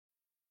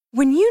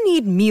When you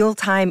need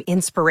mealtime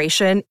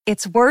inspiration,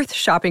 it's worth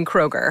shopping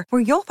Kroger,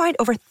 where you'll find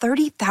over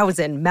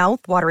 30,000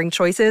 mouth-watering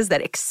choices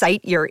that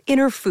excite your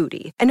inner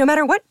foodie. And no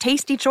matter what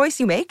tasty choice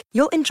you make,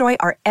 you'll enjoy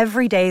our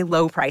everyday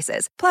low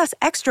prices, plus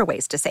extra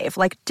ways to save,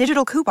 like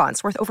digital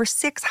coupons worth over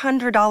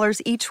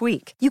 $600 each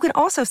week. You can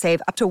also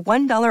save up to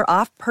 $1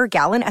 off per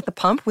gallon at the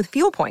pump with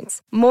fuel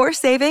points. More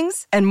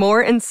savings and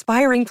more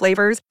inspiring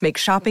flavors make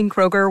shopping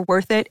Kroger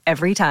worth it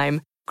every time.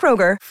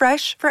 Kroger,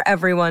 fresh for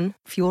everyone.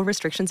 Fuel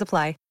restrictions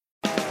apply.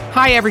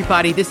 Hi,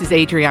 everybody. This is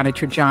Adriana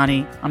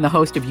Trajani. I'm the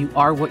host of You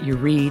Are What You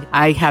Read.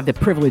 I have the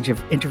privilege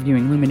of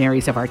interviewing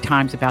luminaries of our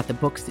times about the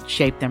books that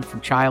shaped them from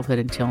childhood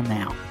until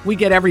now. We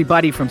get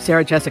everybody from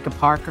Sarah Jessica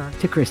Parker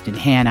to Kristen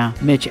Hanna,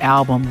 Mitch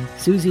Albom,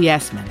 Susie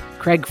Essman,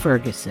 Craig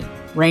Ferguson,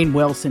 Rainn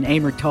Wilson,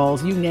 Amor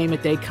Tolls, you name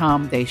it, they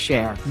come, they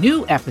share.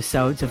 New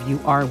episodes of You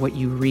Are What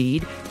You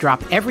Read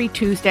drop every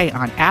Tuesday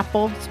on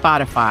Apple,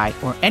 Spotify,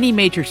 or any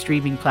major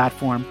streaming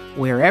platform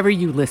wherever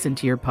you listen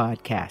to your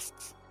podcasts.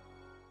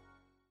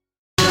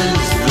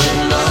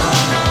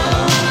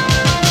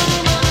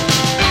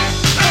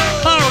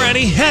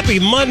 Happy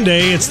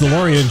Monday. It's the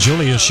Lori and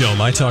Julia Show,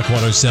 My Talk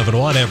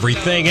 107.1,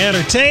 Everything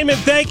Entertainment.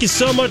 Thank you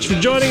so much for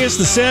joining us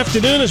this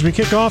afternoon as we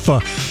kick off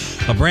a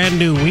brand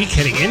new week,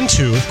 heading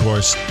into, of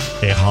course,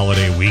 a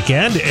holiday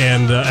weekend.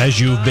 And as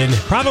you've been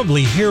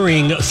probably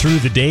hearing through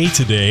the day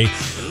today,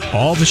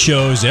 all the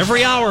shows,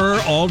 every hour,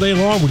 all day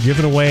long, we're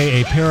giving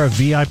away a pair of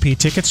VIP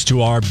tickets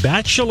to our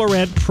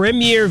Bachelorette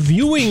premiere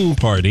viewing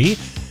party.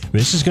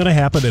 This is going to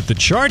happen at the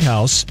Chart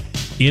House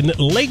in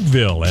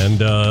Lakeville. And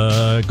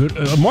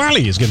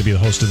Marley is going to be the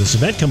host of this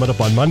event coming up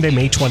on Monday,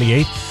 May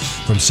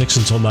 28th from 6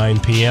 until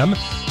 9 p.m.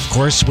 Of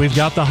course, we've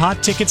got the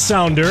hot ticket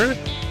sounder.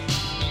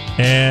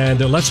 And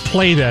let's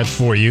play that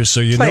for you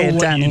so you know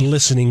what you're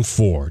listening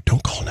for.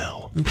 Don't call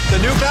now. The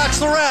new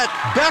Bachelorette,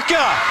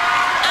 Becca.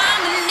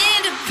 I'm an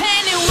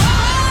independent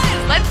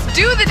woman. Let's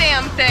do the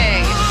damn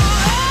thing.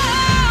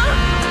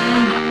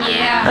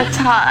 Yeah, that's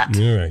hot.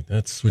 All right,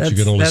 that's what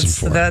you're going to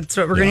listen for. That's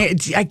what we're going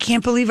to. I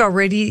can't believe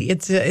already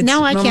it's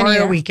no, I Memorial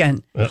can't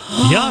weekend.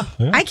 Yeah,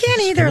 I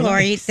can't either,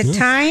 Lori. The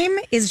time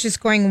is just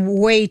going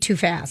way too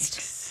fast.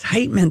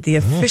 Excitement, the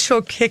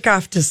official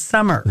kickoff to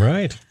summer.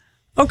 Right.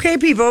 Okay,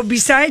 people,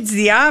 besides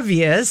the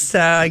obvious,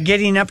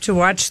 getting up to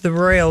watch the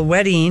royal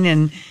wedding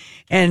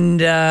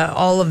and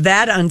all of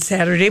that on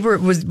Saturday, were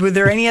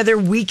there any other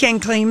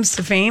weekend claims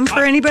to fame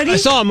for anybody? I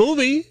saw a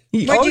movie.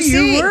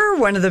 You were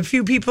one of the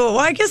few people. Well,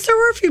 I guess there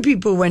were a few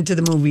people who went to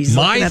the movies.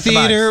 My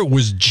theater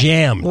was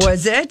jammed.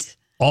 Was it?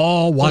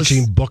 All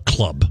watching book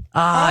club.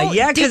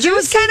 Yeah, because it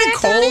was kind of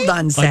cold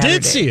on Saturday. I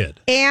did see it.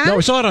 And? No, I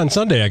saw it on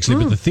Sunday,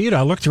 actually, but the theater,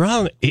 I looked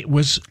around,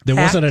 there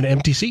wasn't an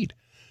empty seat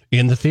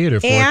in the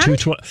theater for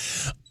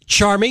 2:20.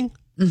 Charming,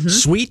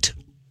 sweet,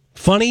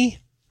 funny.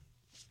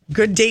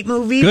 Good date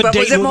movie, but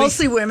was it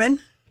mostly women?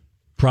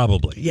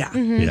 Probably. Yeah.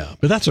 Yeah,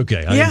 but that's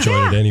okay. I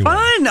enjoyed it anyway.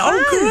 Fun.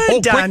 Oh, good,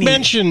 quick Donnie.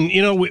 mention,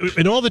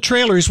 in all the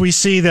trailers, we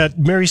see that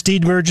Mary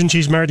Steenburgen,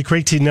 she's married to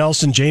Craig T.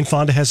 Nelson. Jane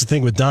Fonda has a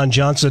thing with Don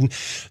Johnson.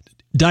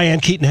 Diane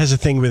Keaton has a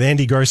thing with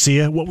Andy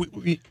Garcia.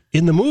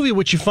 In the movie,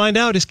 what you find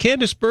out is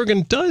Candice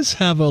Bergen does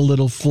have a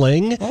little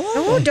fling.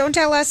 Oh, don't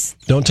tell us.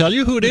 Don't tell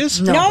you who it is?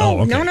 No. Oh,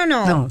 okay.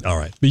 No. All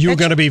right. But you're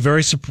going to be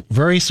very,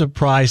 very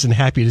surprised and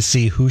happy to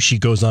see who she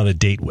goes on a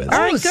date with. All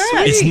right,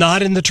 good. It's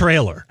not in the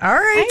trailer. All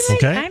right.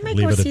 I might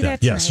Leave go it see at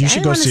that. that Yes, tonight. you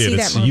should go see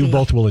it. You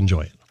both will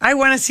enjoy it. I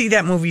want to see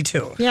that movie,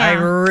 too. Yeah. I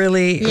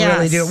really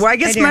do. Well, I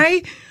guess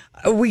my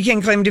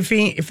weekend claim to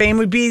fame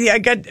would be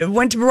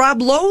went to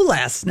Rob Lowe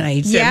last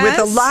night with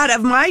a lot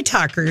of my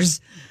talkers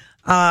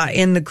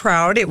in the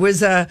crowd. It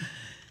was I'm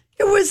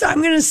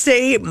going to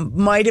say it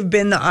might have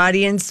been the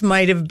audience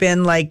might have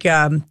been like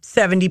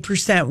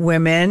 70%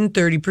 women,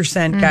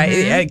 30%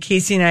 guy.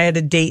 Casey and I had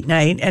a date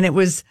night, and it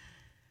was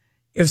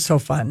so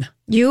fun.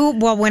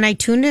 When I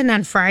tuned in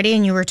on Friday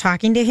and you were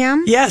talking to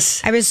him, yes,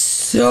 I was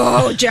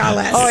so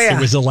jealous. Oh yeah, it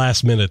was a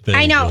last minute thing.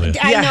 I know,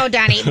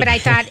 Donnie. But I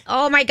thought,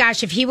 oh my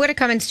gosh, if he would have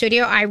come in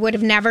studio, I would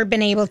have never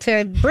been able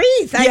to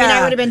breathe. I mean,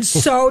 I would have been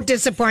so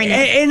disappointed.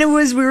 And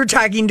we were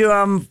talking to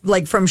him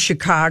like from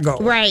Chicago,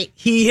 right?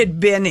 He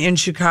had been in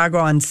Chicago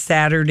on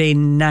Saturday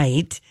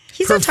night.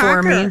 He's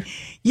performing. a talker.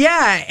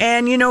 Yeah,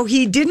 and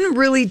he didn't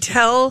really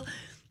tell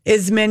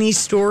as many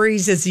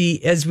stories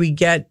as we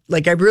get.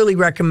 Like, I really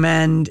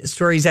recommend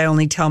Stories I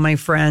Only Tell My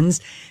Friends,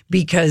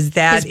 because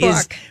that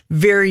is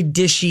very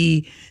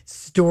dishy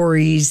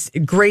stories,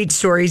 great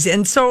stories.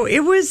 And so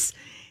it was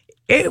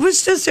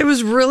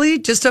really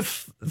just a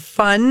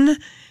fun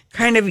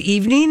kind of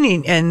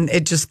evening, and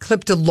it just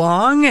clipped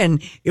along,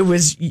 and it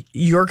was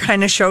your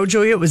kind of show,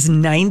 Julia. It was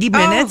 90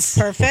 minutes.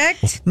 Oh,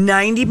 perfect.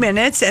 90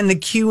 minutes, and the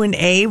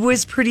Q&A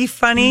was pretty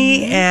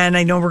funny, and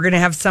I know we're going to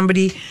have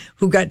somebody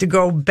who got to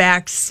go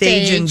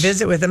backstage and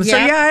visit with him. Yep. So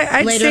yeah,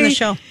 I'd later say in the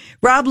show.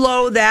 Rob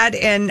Lowe, that,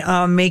 and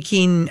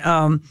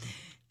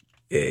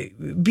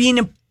being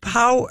a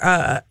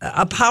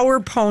power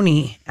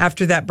pony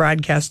after that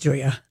broadcast,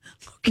 Julia.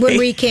 Okay. When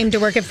we came to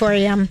work at 4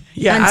 a.m.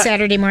 on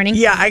Saturday morning.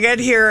 Yeah, I got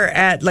here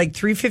at like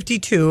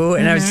 3:52,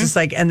 and I was just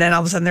like, and then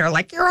all of a sudden they were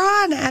like, "You're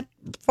on at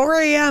 4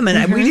 a.m.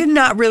 And we did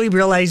not really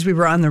realize we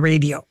were on the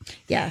radio.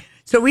 Yeah.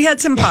 So we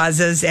had some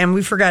pauses and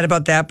we forgot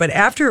about that. But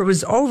after it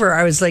was over,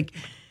 I was like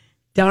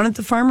down at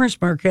the farmer's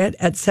market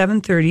at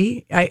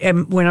 7:30. I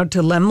went out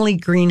to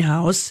Lemley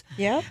Greenhouse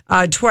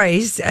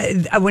twice.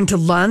 I went to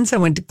Lund's. I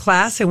went to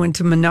class. I went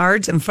to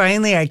Menards. And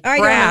finally I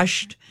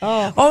crashed.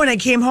 And I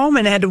came home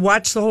and I had to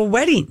watch the whole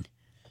wedding.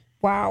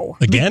 Wow.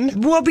 Again?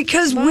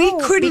 Because we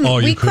couldn't.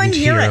 We couldn't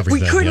hear it.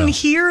 We couldn't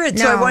hear it.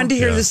 So I wanted to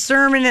hear the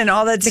sermon and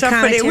all that stuff.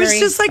 But it was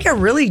just like a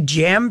really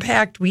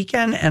jam-packed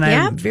weekend. And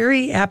I'm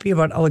very happy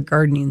about all the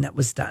gardening that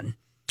was done.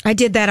 I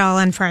did that all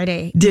on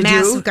Friday. Did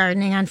Massive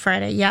gardening on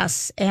Friday,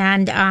 yes.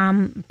 And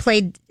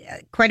played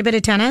quite a bit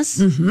of tennis.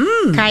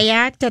 Mm-hmm.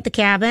 Kayaked at the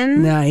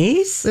cabin.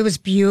 Nice. It was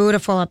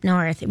beautiful up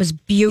north. It was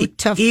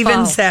beautiful.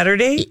 Even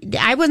Saturday?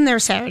 I wasn't there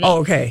Saturday. Oh,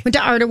 okay. Went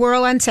to Art of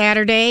Whirl on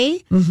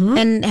Saturday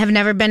and have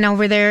never been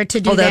over there to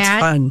do that.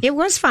 That's fun. It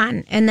was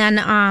fun. And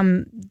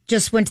then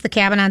just went to the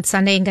cabin on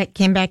Sunday and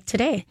came back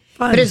today.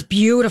 Fun. But it was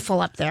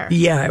beautiful up there.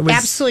 Yeah, it was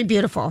absolutely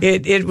beautiful.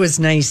 It was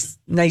nice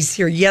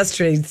here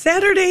yesterday.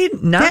 Saturday,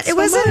 it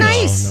wasn't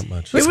nice. No, not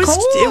much. It was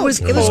cold. It was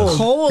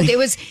cold. It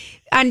was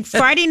on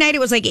Friday night. It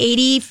was like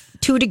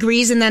 82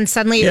 degrees, and then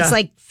suddenly it was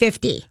like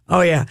 50.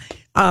 Oh yeah.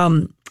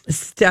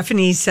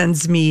 Stephanie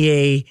sends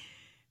me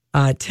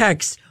a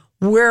text.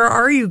 Where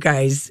are you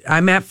guys?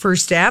 I'm at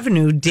First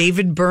Avenue.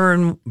 David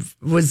Byrne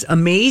was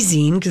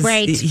amazing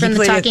because from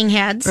the Talking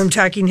Heads. From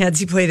Talking Heads,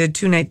 he played a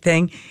 2-night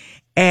thing.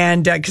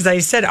 And because I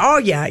said,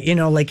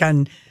 like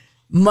on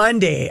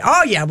Monday,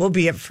 we'll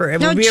be at First.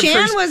 No,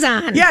 Chan was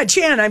on. Yeah,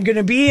 Chan, I'm going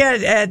to be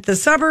at the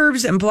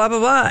suburbs and blah, blah,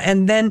 blah.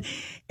 And then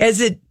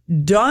as it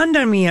dawned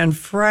on me on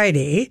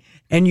Friday,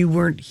 and you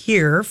weren't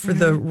here for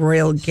the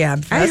Royal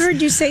Gab Fest. I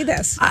heard you say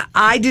this.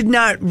 I did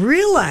not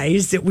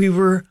realize that we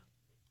were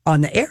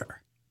on the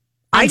air.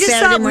 I just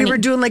Saturday thought morning. we were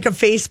doing like a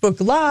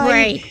Facebook Live.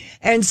 Right.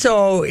 And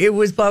so it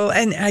was blah, blah,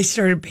 and I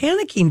started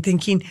panicking,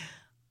 thinking,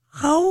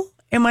 how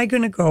am I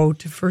going to go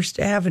to First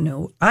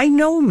Avenue? I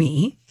know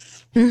me.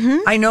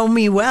 Mm-hmm. I know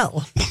me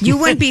well. You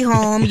wouldn't be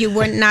home. You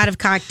would not have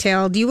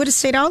cocktailed. You would have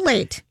stayed out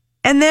late.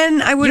 And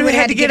then I would have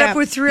had to get up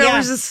with 3 Yeah.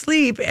 hours of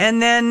sleep. And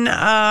then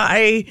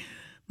I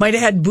might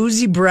have had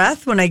boozy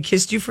breath when I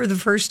kissed you for the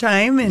first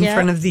time in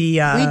front of the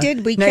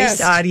We nice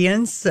kissed.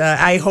 audience.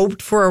 I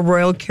hoped for a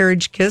royal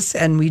carriage kiss,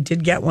 and we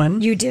did get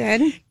one. You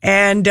did.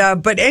 And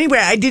but anyway,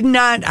 I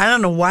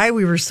don't know why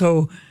we were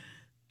so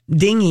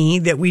dingy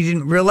that we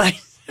didn't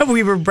realize that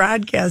we were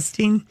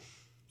broadcasting.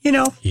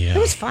 Yeah. It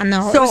was fun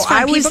though. So it was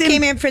fun. I was People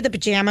came in for the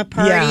pajama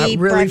party. Yeah, really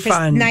breakfast,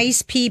 fun.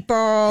 Nice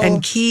people.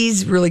 And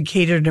Keys really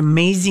catered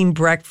amazing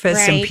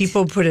breakfast, and Right.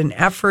 people put an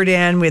effort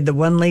in. We had the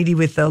one lady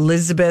with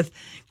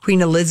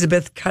Queen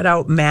Elizabeth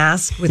cutout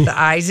mask with the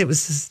eyes. It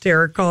was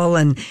hysterical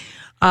and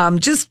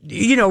just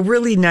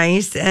really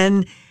nice.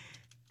 And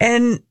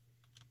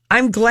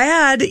I'm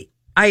glad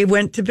I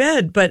went to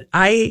bed, but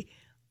I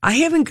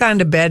haven't gone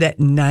to bed at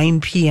 9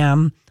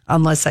 p.m.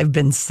 unless I've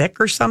been sick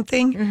or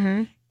something.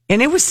 Mm-hmm.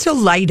 And it was still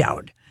light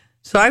out.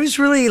 So I was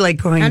really like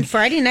going... On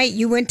Friday night,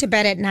 you went to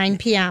bed at 9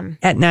 p.m.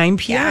 At 9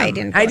 p.m. Yeah, I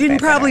didn't. I didn't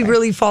probably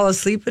really fall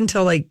asleep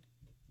until like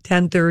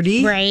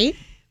 10:30. Right.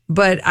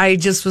 But I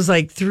just was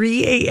like,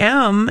 3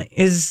 a.m.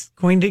 is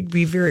going to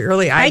be very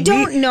early. I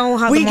don't know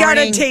how we the got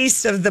a morning-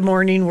 taste of the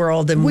morning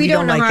world, and We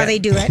don't know like how it. they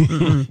do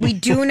it. We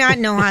do not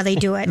know how they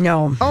do it.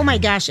 No. Oh my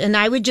gosh! And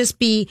I would just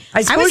be.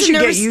 I suppose was you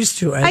get nervous- used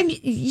to it.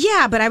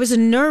 Yeah, but I was a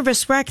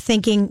nervous wreck,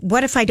 thinking,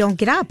 "What if I don't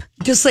get up?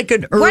 Just like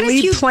an What if early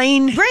you-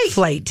 plane Right.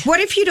 flight. What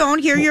if you don't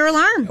hear your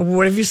alarm?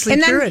 What if you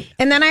sleep through it?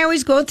 And then I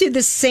always go through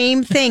the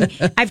same thing.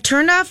 I've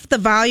turned off the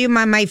volume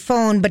on my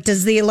phone, but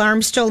does the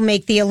alarm still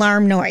make the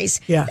alarm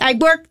noise? Yeah. I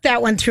work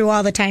that one through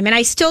all the time, and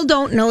I still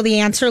don't know the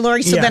answer,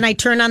 Lori. So Yeah. then I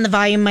turn on the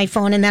volume on my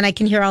phone, and then I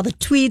can hear all the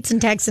tweets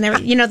and texts and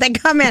everything, that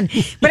come in.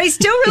 But I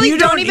still really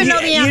don't even know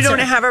the answer. You don't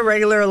have a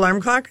regular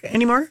alarm clock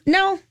anymore?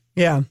 No.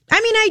 Yeah.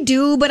 I mean, I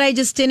do, but I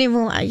just didn't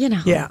even,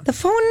 Yeah. The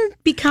phone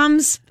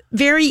becomes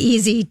very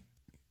easy.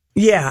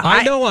 Yeah.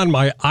 I know on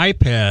my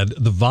iPad,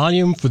 the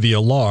volume for the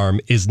alarm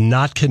is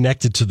not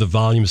connected to the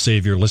volume, say,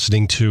 if you're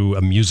listening to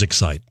a music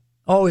site.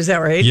 Oh, is that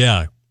right?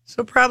 Yeah.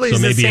 So probably So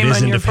it's the maybe same it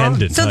is on your phone.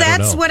 independent. So I don't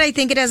that's know. what I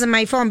think it is on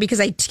my phone because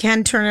I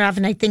can turn it off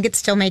and I think it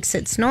still makes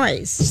its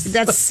noise.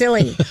 That's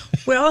silly.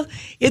 Well,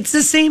 it's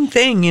the same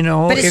thing,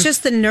 But it's if-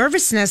 just the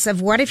nervousness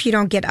of what if you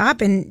don't get up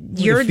and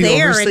you're if you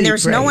there oversleep, and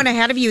there's no right. one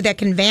ahead of you that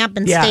can vamp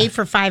and Yeah. stay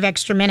for 5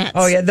 extra minutes.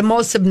 Oh yeah, the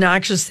most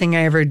obnoxious thing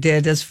I ever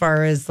did, as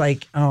far as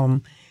like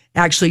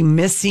actually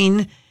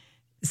missing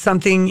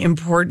something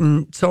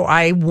important. So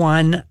I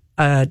won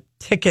a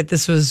ticket.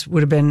 This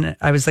would have been,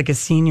 I was like a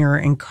senior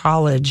in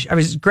college. I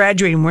was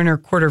graduating winter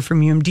quarter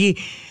from UMD,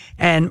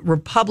 and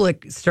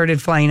Republic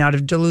started flying out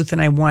of Duluth,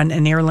 and I won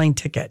an airline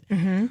ticket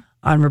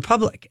on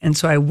Republic. And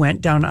so I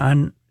went down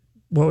on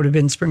what would have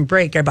been spring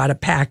break. I bought a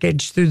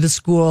package through the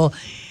school.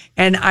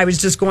 And I was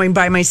just going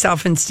by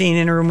myself and staying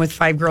in a room with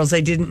 5 girls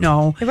I didn't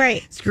know.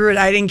 Right. Screw it.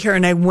 I didn't care.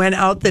 And I went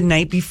out the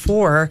night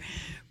before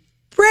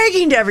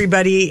bragging to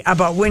everybody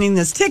about winning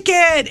this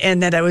ticket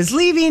and that I was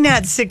leaving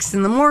at 6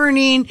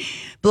 a.m.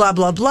 blah,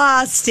 blah,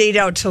 blah. Stayed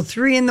out till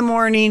 3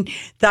 a.m.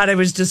 Thought I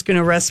was just going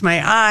to rest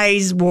my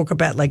eyes. Woke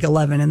up at like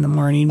 11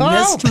 a.m.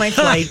 Missed my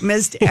flight.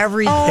 Missed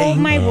everything. Oh,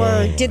 my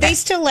word. Did they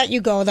still let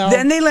you go, though?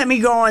 Then they let me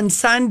go on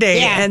Sunday.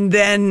 Yeah. And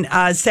then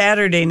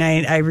Saturday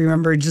night, I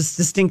remember just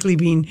distinctly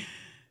being,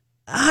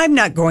 I'm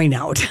not going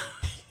out.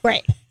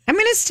 Right. I'm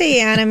going to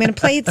stay in. I'm going to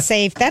play it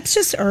safe. That's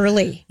just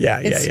early.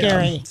 It's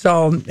scary.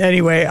 So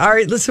anyway, all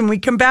right, listen, we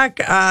come back.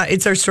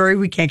 It's our story.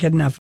 We can't get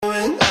enough.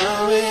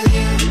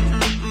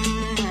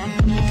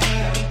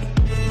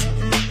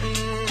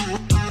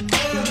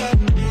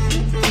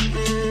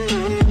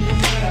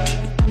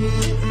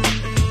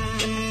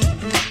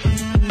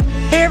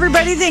 Hey,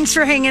 everybody. Thanks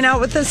for hanging out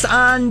with us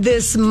on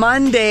this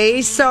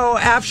Monday. So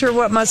after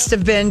what must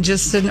have been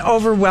just an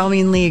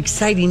overwhelmingly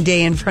exciting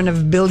day in front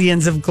of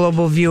billions of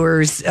global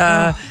viewers,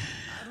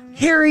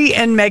 Harry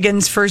and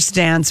Meghan's first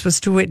dance was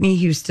to Whitney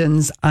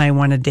Houston's I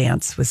Want to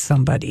Dance with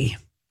Somebody.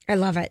 I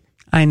love it.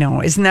 I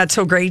know. Isn't that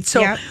so great?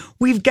 So Yep.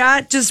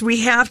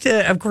 we have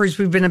to, of course,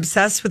 we've been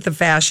obsessed with the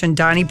fashion.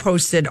 Donnie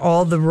posted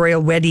all the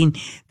royal wedding,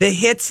 the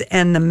hits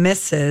and the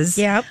misses.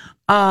 Yep.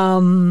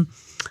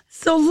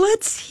 So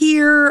let's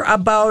hear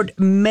about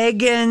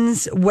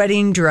Meghan's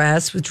wedding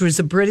dress, which was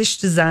a British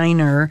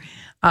designer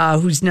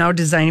who's now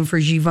designing for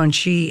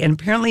Givenchy. And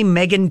apparently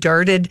Meghan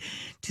darted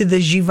to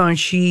the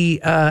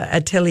Givenchy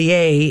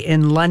atelier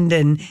in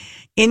London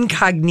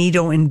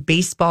incognito in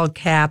baseball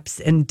caps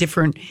and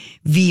different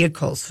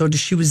vehicles. So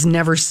she was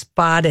never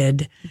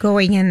spotted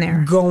Going in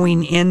there.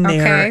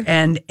 Okay.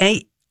 And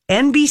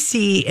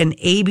NBC and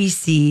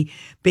ABC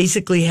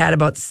basically had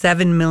about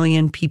 7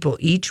 million people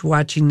each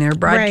watching their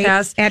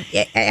broadcast. Right.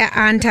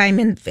 On time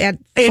and at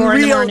 4 in in the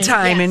real morning.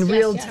 time, Yes, in yes,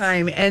 real yes.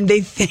 time. And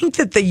they think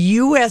that the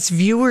U.S.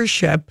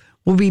 viewership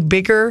will be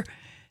bigger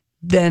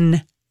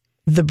than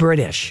the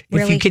British, if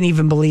Really? you can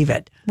even believe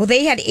it. Well,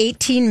 they had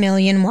 18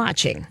 million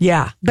watching.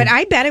 Yeah. But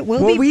I bet it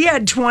will Well, be. we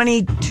had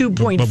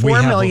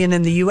 22.4 million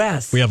in the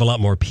U.S. We have a lot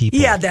more people.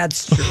 Yeah,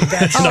 that's true.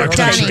 That's Oh, true.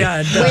 Donnie,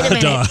 Duh. wait a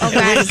minute. Duh. Oh,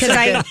 gosh,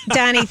 because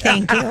Donnie,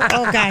 thank you.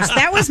 Oh, gosh,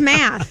 that was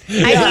math.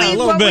 I a believe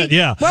little bit,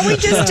 yeah. What we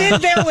just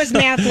did there was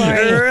math,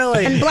 Lori.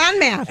 Really? And blonde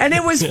math. And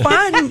it was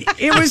fun.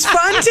 It was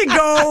fun to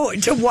go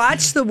to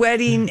watch the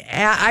wedding.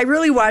 I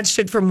really watched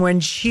it from when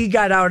she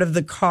got out of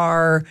the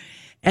car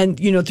and,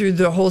 through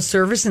the whole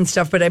service and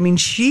stuff. But I mean,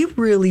 she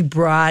really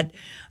brought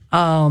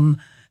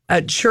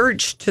a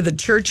church to the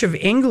Church of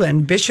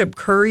England, Bishop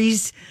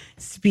Curry's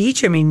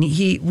speech. I mean,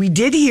 we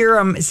did hear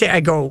him say,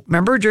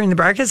 remember during the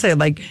broadcast,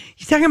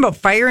 he's talking about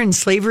fire and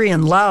slavery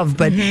and love,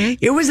 but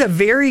it was a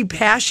very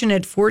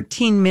passionate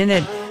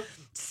 14-minute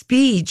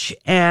speech,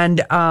 and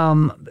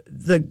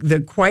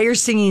the choir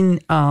singing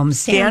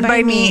Stand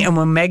By Me, and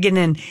when Meghan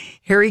and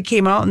Harry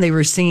came out and they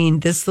were singing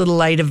This Little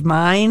Light of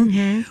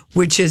Mine,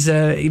 which is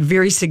a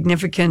very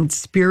significant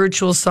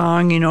spiritual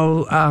song,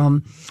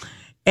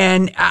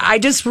 and I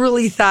just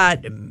really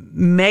thought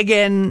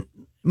Meghan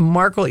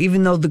Markle,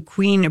 even though the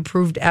Queen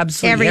approved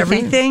absolutely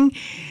everything,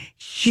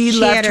 she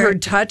left had her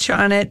touch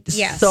on it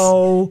Yes.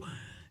 so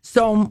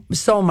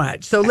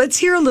much. So let's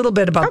hear a little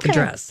bit about the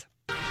dress.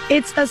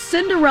 It's a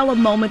Cinderella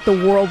moment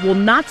the world will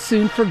not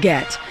soon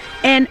forget.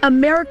 An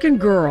American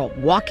girl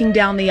walking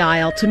down the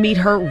aisle to meet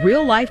her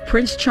real-life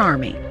Prince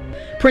Charming.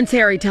 Prince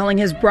Harry telling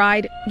his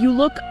bride, "You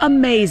look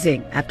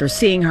amazing," after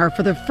seeing her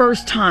for the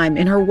first time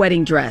in her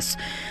wedding dress.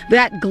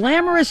 That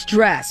glamorous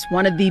dress,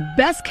 one of the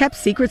best-kept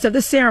secrets of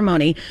the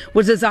ceremony,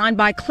 was designed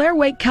by Claire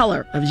Wake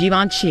Keller of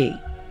Givenchy.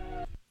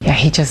 Yeah,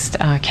 he just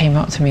came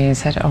up to me and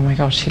said, "Oh my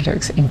gosh, she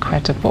looks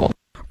incredible."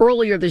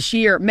 Earlier this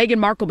year, Meghan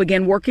Markle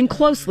began working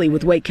closely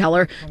with Wake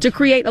Keller to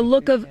create a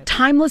look of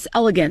timeless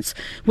elegance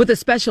with a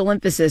special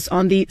emphasis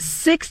on the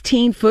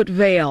 16-foot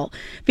veil,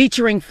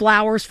 featuring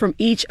flowers from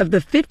each of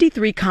the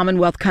 53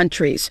 Commonwealth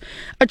countries.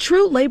 A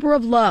true labor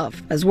of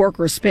love, as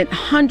workers spent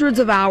hundreds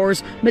of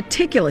hours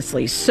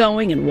meticulously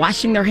sewing and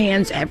washing their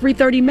hands every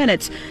 30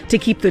 minutes to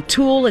keep the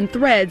tulle and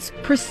threads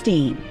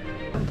pristine.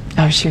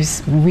 Oh, she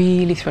was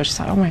really thrilled. She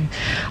said, "Oh my,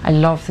 I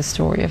love the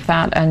story of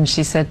that." And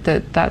she said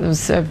that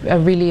was a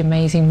really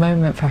amazing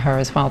moment for her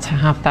as well, to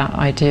have that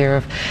idea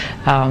of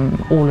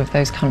all of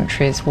those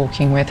countries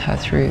walking with her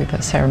through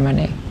the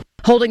ceremony.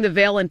 Holding the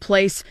veil in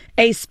place,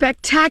 a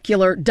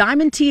spectacular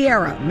diamond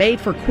tiara made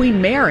for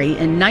Queen Mary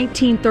in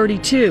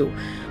 1932.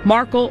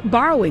 Markle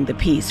borrowing the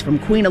piece from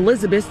Queen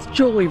Elizabeth's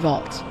jewelry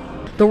vault.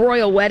 The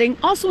royal wedding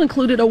also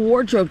included a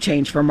wardrobe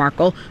change for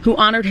Markle, who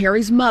honored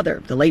Harry's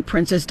mother, the late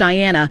Princess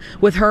Diana,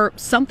 with her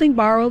something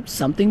borrowed,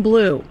 something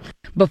blue.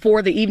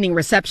 Before the evening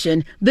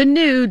reception, the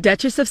new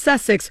Duchess of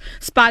Sussex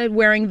spotted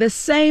wearing the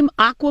same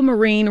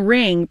aquamarine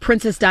ring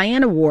Princess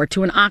Diana wore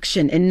to an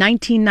auction in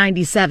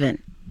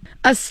 1997.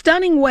 A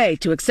stunning way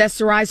to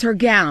accessorize her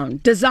gown,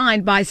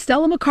 designed by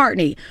Stella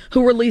McCartney,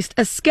 who released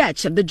a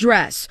sketch of the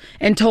dress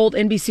and told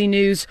NBC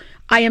News,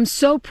 "I am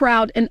so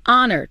proud and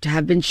honored to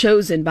have been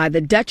chosen by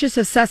the Duchess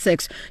of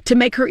Sussex to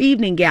make her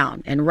evening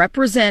gown and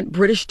represent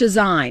British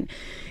design.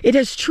 It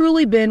has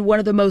truly been one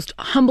of the most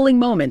humbling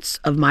moments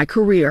of my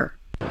career."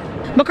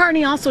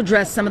 McCartney also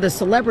dressed some of the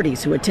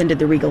celebrities who attended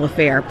the regal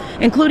affair,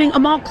 including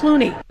Amal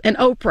Clooney and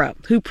Oprah,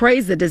 who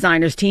praised the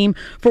designer's team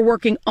for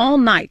working all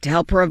night to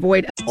help her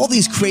avoid. All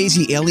these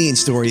crazy alien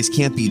stories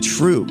can't be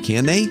true,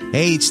 can they?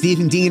 Hey, it's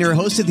Stephen Diener,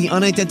 host of the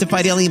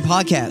Unidentified Alien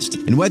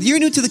Podcast. And whether you're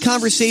new to the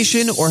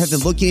conversation or have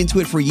been looking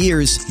into it for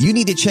years, you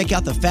need to check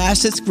out the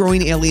fastest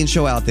growing alien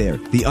show out there,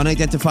 the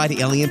Unidentified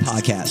Alien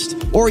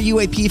Podcast, or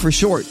UAP for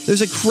short.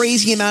 There's a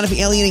crazy amount of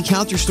alien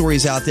encounter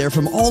stories out there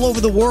from all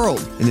over the world.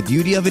 And the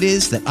beauty of it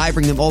is that I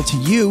bring them all to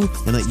you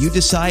and let you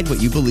decide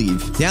what you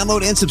believe.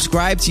 Download and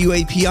subscribe to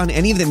UAP on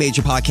any of the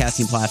major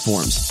podcasting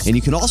platforms. And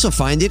you can also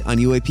find it on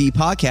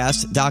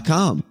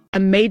UAPpodcast.com. A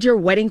major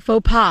wedding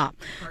faux pas.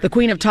 The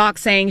Queen of Talk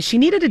saying she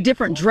needed a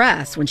different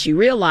dress when she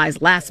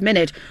realized last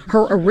minute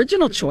her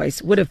original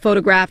choice would have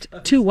photographed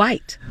too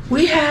white.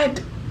 We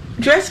had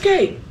dress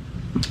cake.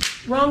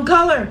 Wrong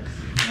color.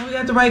 Now we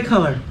got the right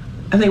color.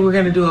 I think we're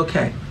going to do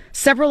okay.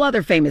 Several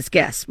other famous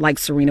guests like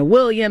Serena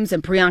Williams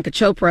and Priyanka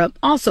Chopra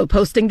also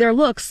posting their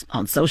looks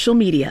on social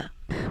media.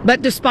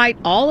 But despite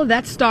all of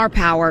that star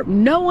power,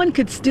 no one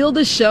could steal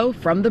the show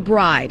from the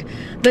bride.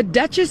 The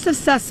Duchess of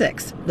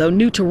Sussex, though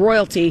new to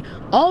royalty,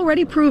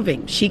 already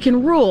proving she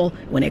can rule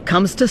when it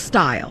comes to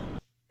style.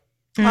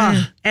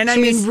 And I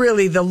mean,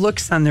 really, the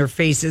looks on their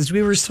faces.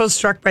 We were so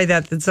struck by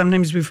that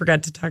sometimes we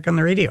forgot to talk on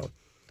the radio.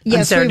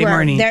 On Saturday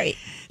morning.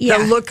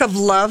 The look of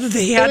love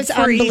they had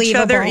for each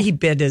other. He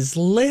bit his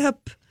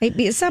lip.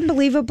 It's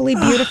unbelievably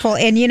beautiful.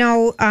 And, you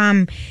know,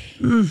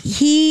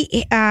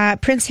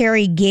 Prince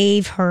Harry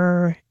gave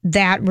her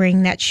that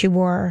ring that she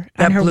wore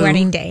on her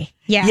wedding day.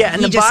 Yeah,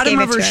 and the bottom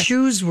of her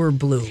shoes were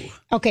blue.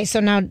 Okay, so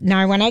now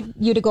I want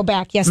you to go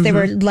back. Yes, they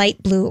were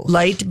light blue.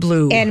 Light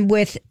blue. And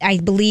with, I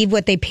believe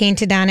what they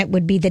painted on it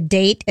would be the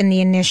date and the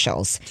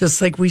initials.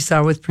 Just like we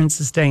saw with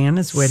Princess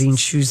Diana's wedding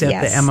shoes at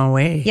the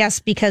MOA. Yes,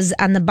 because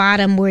on the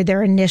bottom were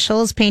their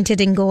initials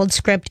painted in gold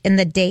script and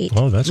the date.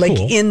 Oh, that's like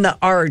cool. in the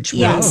arch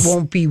where it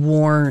won't be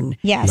worn.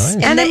 Yes.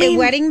 Nice. And the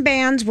wedding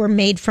bands were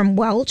made from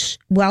Welsh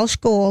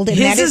gold. And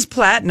his is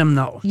platinum,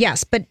 though.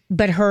 Yes,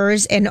 but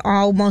hers and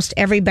almost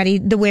everybody,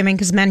 the women,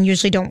 because men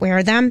usually don't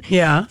wear them.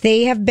 Yeah.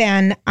 They have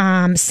been,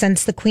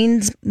 since the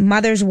Queen's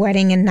mother's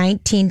wedding in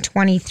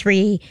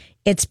 1923,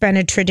 it's been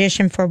a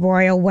tradition for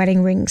royal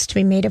wedding rings to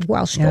be made of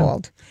Welsh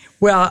gold.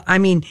 Well, I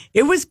mean,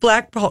 it was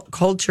black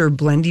culture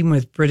blending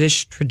with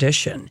British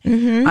tradition.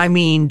 Mm-hmm. I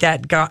mean,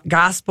 that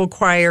gospel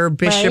choir,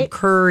 Bishop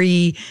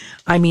Curry.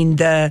 I mean,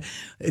 the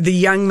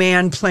young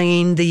man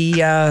playing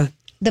the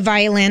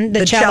violin,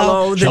 the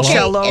cello.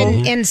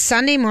 And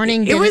Sunday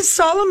morning, it was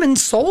solemn and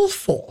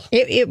soulful.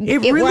 It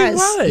really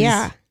was.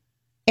 Yeah.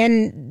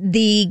 And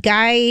the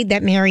guy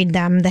that married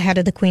them, the head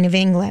of the Queen of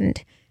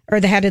England,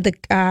 or the head of the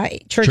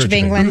Church of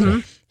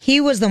England,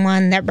 he was the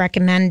one that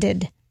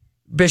recommended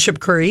Bishop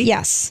Curry?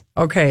 Yes.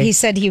 Okay. He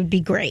said he would be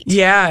great.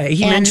 Yeah.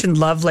 He mentioned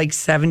love like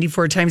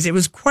 74 times. It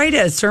was quite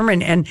a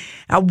sermon. And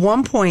at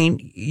one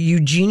point,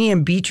 Eugenie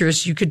and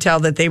Beatrice, you could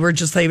tell that they were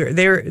just like,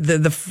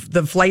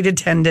 the flight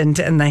attendant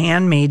and the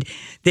handmaid,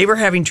 they were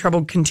having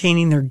trouble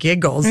containing their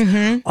giggles.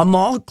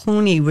 Amal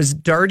Clooney was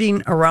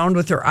darting around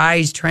with her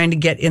eyes trying to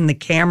get in the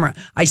camera.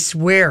 I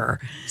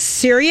swear.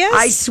 Serious?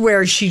 I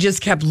swear she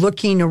just kept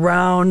looking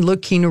around.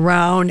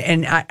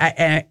 And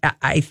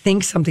I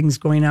think something's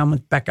going on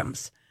with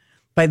Beckham's.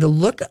 By the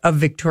look of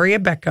Victoria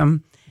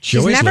Beckham.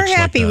 She's never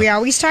happy. We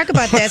always talk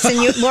about this.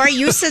 And Laura,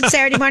 you said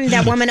Saturday morning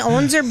that woman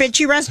owns her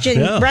bitchy resting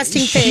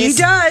face.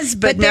 She does,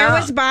 but there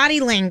was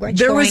body language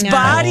There going was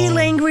body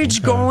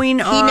language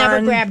going on. He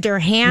never grabbed her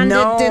hand.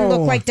 No. It didn't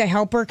look like to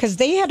help her because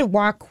they had to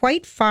walk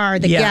quite far,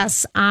 the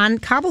guests, on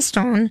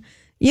cobblestone.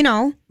 You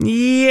know,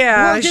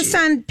 well, just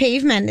on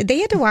pavement. They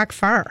had to walk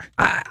far.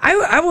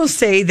 I will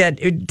say that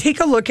take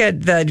a look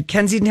at the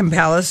Kensington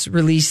Palace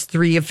released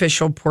 3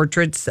 official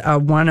portraits.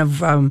 One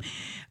of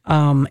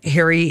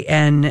Harry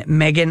and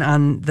Meghan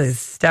on the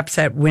steps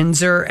at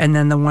Windsor, and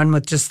then the one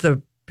with just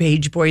the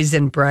page boys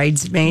and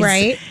bridesmaids,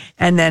 right?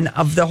 And then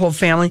of the whole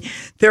family.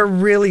 They're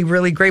really,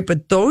 really great.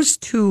 But those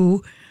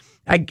two,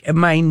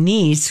 my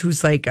niece,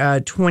 who's like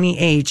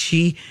 28,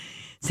 she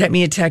sent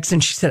me a text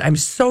and she said, I'm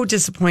so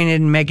disappointed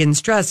in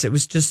Meghan's dress. It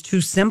was just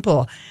too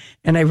simple.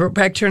 And I wrote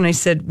back to her and I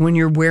said, when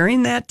you're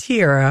wearing that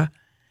tiara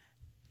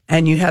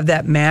and you have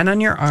that man on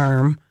your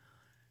arm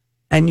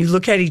and you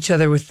look at each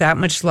other with that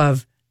much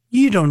love,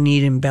 you don't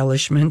need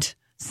embellishment.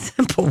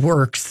 Simple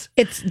works.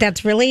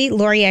 That's really,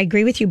 Lori, I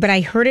agree with you, but I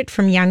heard it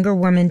from younger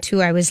women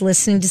too. I was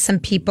listening to some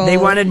people. They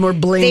wanted more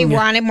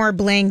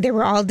bling. They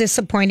were all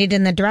disappointed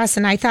in the dress,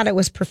 and I thought it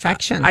was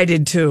perfection. I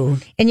did too.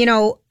 And you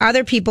know,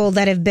 other people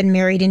that have been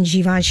married in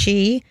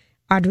Givenchy,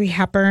 Audrey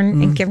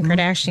Hepburn and Kim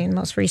Kardashian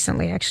most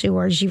recently actually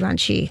wore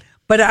Givenchy.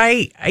 But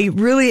I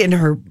really, and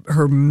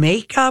her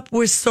makeup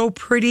was so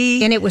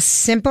pretty. And it was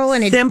simple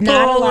and it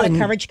not a lot of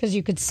coverage because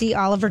you could see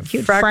all of her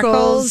cute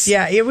freckles.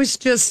 Yeah, it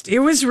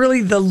was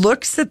really the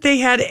looks that they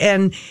had.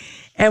 And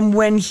And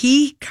when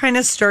he kind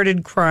of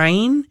started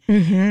crying,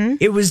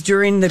 it was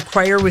during the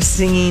choir was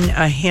singing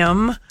a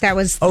hymn. That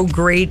was "Oh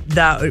Great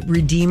the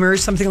Redeemer,"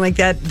 something like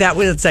that. That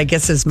was, I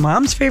guess, his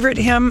mom's favorite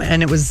hymn,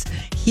 and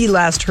he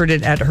last heard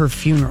it at her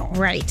funeral.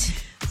 Right.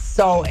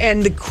 So,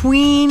 and the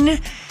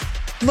Queen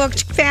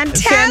looked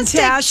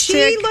fantastic.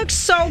 She looked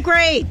so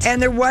great.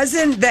 And there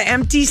wasn't the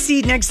empty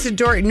seat next to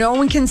Dory. No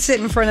one can sit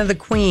in front of the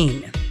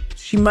Queen.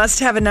 She must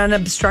have an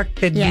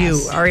unobstructed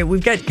view. All right,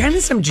 we've got kind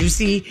of some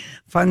juicy,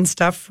 fun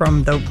stuff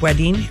from the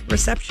wedding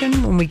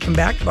reception when we come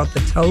back about the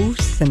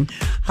toasts and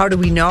how do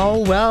we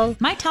know? Well,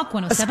 My Talk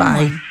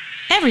 1071.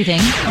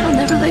 Everything will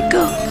never let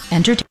go.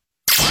 Entertainment.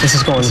 This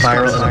is going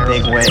viral in a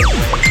big way.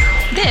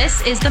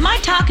 This is the My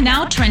Talk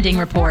Now trending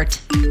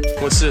report.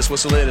 What's this?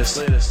 What's the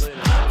latest?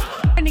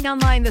 Trending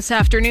online this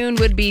afternoon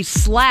would be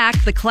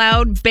Slack, the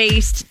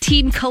cloud-based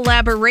team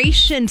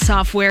collaboration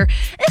software,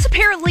 is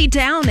apparently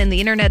down, and the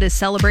internet is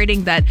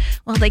celebrating that,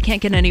 well, they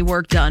can't get any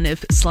work done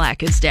if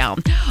Slack is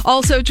down.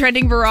 Also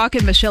trending, Barack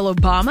and Michelle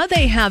Obama,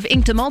 they have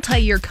inked a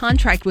multi-year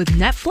contract with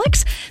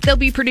Netflix. They'll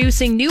be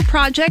producing new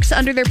projects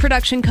under their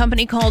production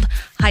company called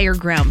Higher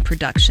Ground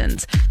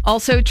Productions.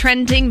 Also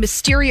trending,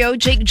 Mysterio,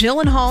 Jake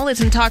Gyllenhaal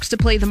is in talks to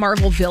play the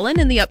Marvel villain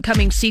in the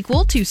upcoming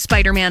sequel to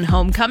Spider-Man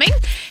Homecoming.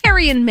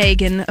 Harry and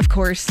Meghan, of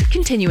course,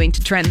 continuing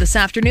to trend this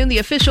afternoon. The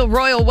official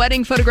royal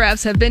wedding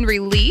photographs have been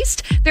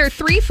released. There are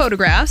 3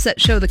 photographs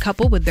that show the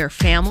couple with their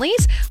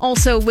families,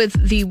 also with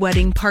the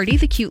wedding party,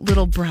 the cute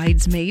little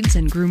bridesmaids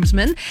and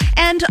groomsmen,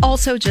 and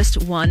also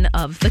just one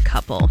of the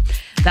couple.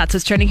 That's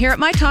what's trending here at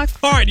My Talk.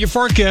 All right, your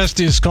forecast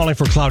is calling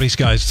for cloudy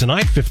skies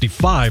tonight,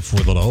 55 for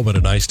the low, but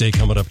a nice day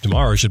coming up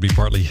tomorrow. Should be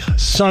partly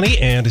sunny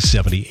and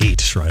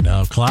 78 right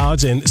now.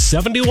 Clouds and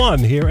 71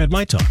 here at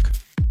My Talk.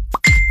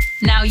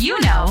 Now you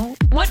know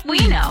what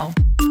we know.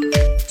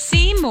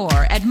 See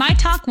more at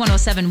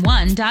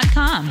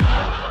mytalk1071.com.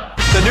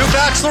 The new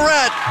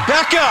Bachelorette,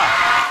 Becca.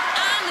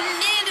 I'm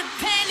an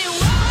independent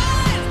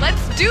woman.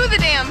 Let's do the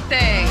damn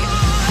thing.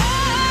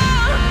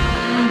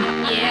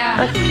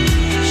 Yeah.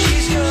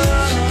 She's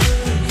coming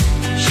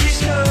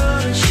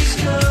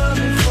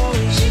for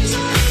you.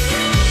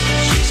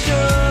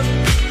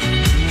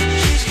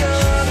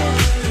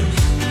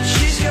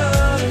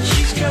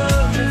 She's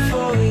coming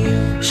for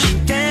you. She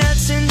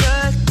danced in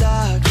the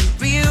dark.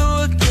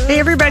 Hey,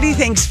 everybody,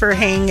 thanks for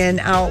hanging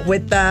out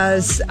with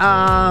us.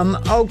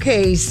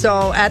 Okay,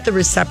 so at the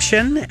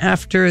reception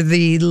after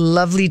the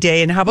lovely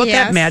day, and how about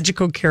that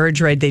magical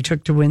carriage ride they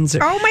took to Windsor?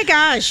 Oh, my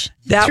gosh.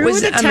 That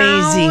was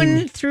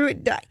amazing.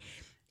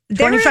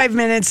 25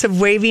 minutes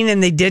of waving,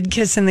 and they did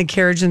kiss in the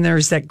carriage, and there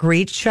was that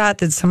great shot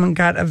that someone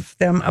got of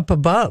them up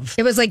above.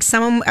 It was like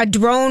a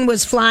drone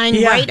was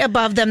flying right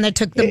above them that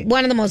took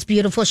one of the most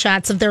beautiful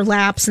shots of their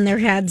laps and their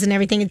heads and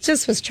everything. It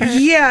just was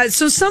trying. Yeah,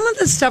 so some of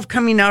the stuff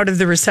coming out of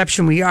the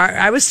reception,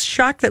 I was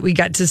shocked that we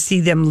got to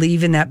see them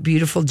leave in that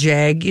beautiful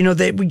Jag. You know,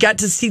 that we got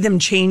to see them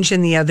change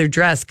in the other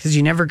dress, because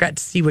you never got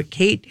to see what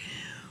Kate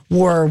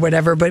wore or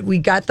whatever, but we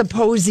got the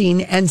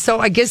posing. And so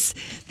I guess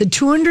the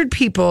 200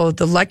 people,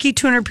 the lucky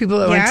 200 people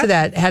that went to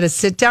that, had a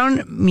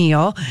sit-down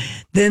meal.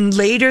 Then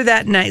later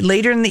that night,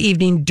 later in the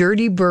evening,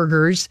 dirty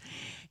burgers.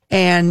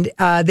 And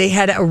they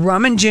had a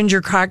rum and ginger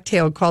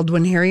cocktail called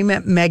When Harry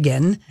Met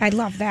Meghan. I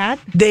love that.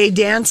 They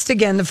danced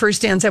again, the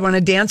first dance, I Want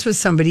to Dance with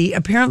Somebody.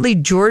 Apparently,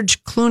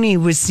 George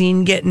Clooney was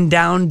seen getting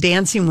down,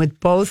 dancing with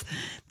both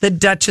the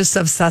Duchess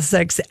of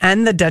Sussex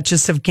and the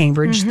Duchess of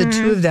Cambridge, the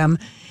two of them.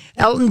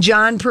 Elton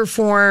John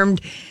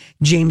performed.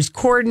 James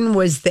Corden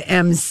was the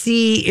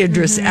MC.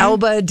 Idris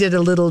Elba did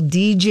a little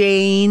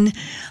DJing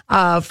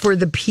for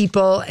the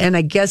people. And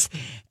I guess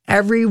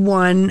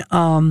everyone...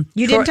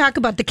 you didn't talk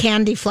about the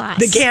candy floss.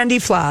 The candy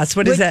floss.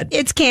 What is that?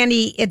 It's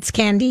candy. It's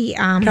candy.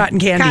 Cotton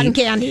candy. Cotton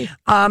candy.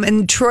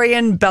 And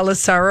Troyan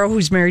Bellisario,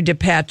 who's married to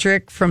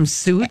Patrick from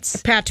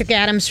Suits. Patrick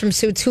Adams from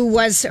Suits, who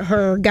was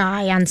her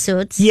guy on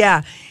Suits.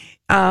 Yeah.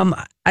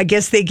 I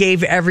guess they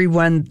gave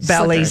everyone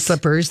ballet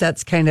slippers.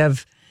 That's kind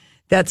of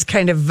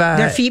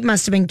their feet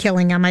must have been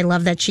killing them. I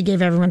love that she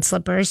gave everyone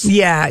slippers.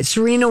 Yeah,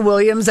 Serena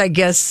Williams, I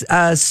guess,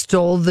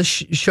 stole the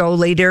show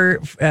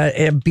later,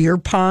 a beer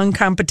pong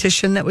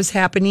competition that was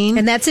happening,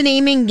 and that's an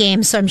aiming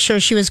game. So I'm sure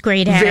she was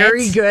great at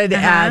Very good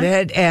at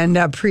it. And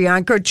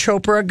Priyanka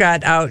Chopra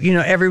got out. You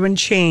know, everyone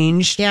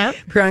changed. Yeah,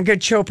 Priyanka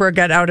Chopra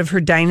got out of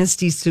her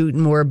dynasty suit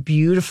and wore a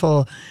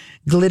beautiful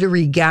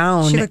glittery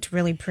gown. She looked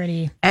really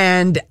pretty.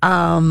 And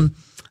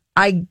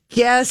I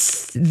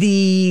guess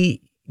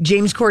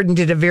James Corden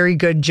did a very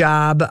good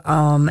job,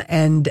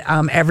 and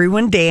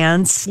everyone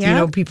danced. Yep. You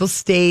know, people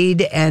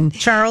stayed, and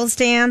Charles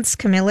danced,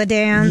 Camilla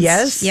danced.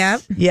 Yes,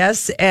 yep,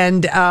 yes,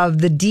 and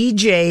the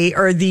DJ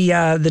or the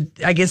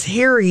I guess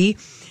Harry,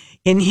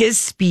 in his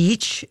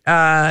speech,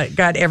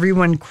 got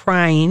everyone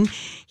crying.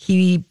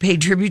 He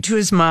paid tribute to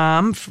his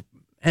mom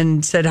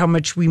and said how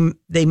much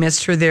they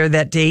missed her there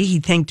that day.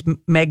 He thanked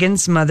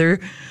Meghan's mother,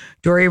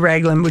 Dory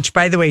Ragland, which,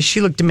 by the way,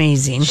 she looked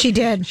amazing. She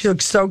did. She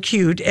looked so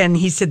cute. And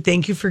he said,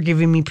 thank you for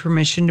giving me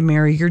permission to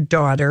marry your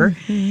daughter.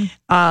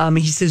 Mm-hmm.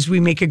 He says, we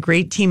make a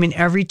great team. And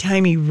every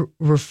time he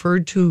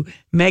referred to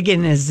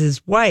Meghan as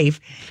his wife,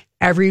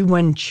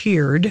 everyone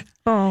cheered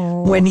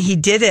when he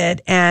did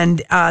it.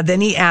 And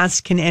then he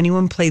asked, can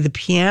anyone play the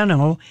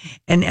piano?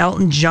 And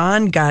Elton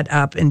John got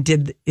up and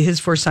did his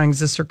 4 songs,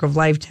 The Circle of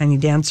Life, Tiny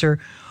Dancer,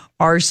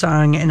 our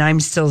song, and I'm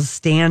Still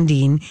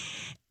Standing.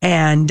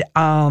 And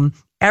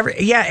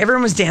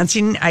everyone was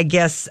dancing. I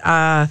guess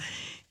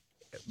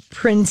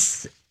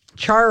Prince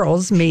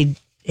Charles made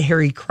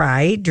Harry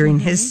cry during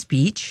his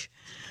speech.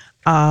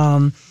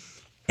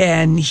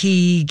 And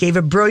he gave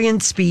a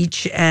brilliant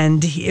speech,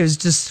 and it was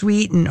just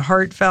sweet and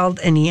heartfelt.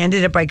 And he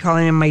ended it by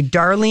calling him, my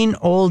darling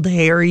old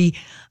Harry,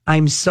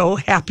 I'm so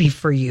happy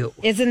for you.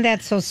 Isn't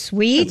that so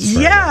sweet?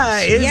 Yeah,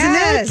 isn't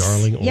it?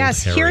 Darling old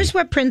Harry. Here's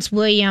what Prince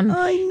William,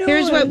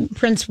 what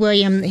Prince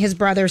William, his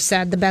brother,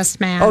 said, the best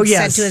man,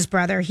 said to his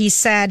brother. He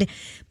said,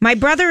 my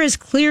brother is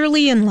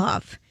clearly in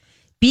love.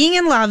 Being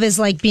in love is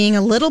like being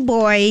a little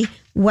boy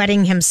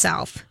wetting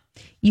himself.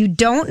 You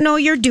don't know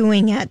you're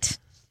doing it.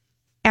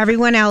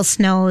 Everyone else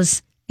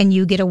knows, and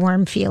you get a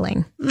warm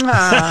feeling.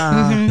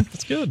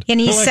 That's good. And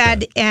he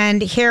said,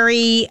 and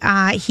Harry,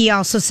 he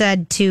also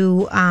said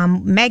to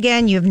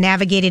Meghan, you have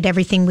navigated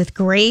everything with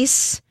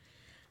grace.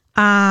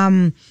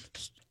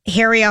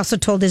 Harry also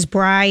told his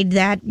bride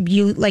that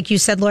like you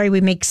said, Lori,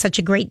 we make such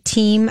a great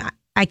team.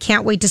 I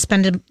can't wait to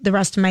spend the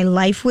rest of my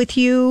life with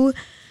you.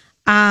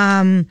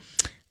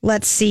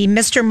 Let's see.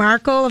 Mr.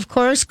 Markle, of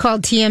course,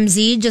 called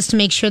TMZ just to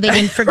make sure they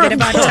didn't forget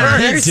about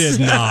Thomas. He did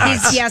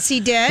not. Yes, he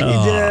did.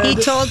 He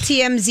told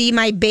TMZ,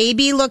 my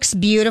baby looks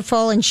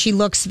beautiful and she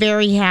looks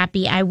very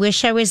happy. I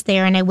wish I was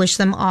there and I wish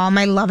them all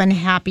my love and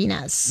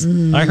happiness.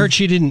 I heard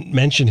she didn't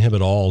mention him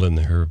at all in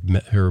her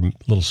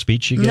little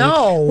speech she gave.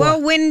 No.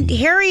 Well, when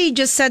Harry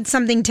just said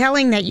something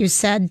telling that you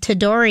said to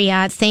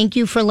Doria, thank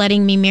you for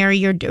letting me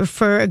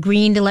for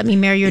agreeing to let me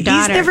marry your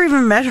daughter. He's never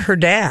even met her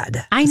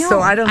dad. I know. So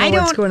I don't know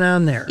what's going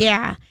on there.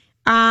 Yeah.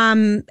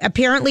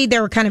 Apparently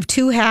there were kind of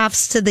 2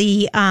 halves to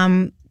the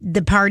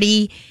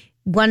party.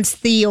 Once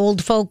the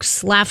old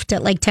folks left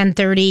at like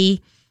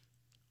 10:30,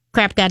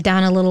 crap got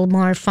down a little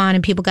more fun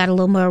and people got a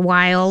little more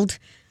wild.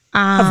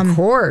 Of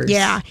course.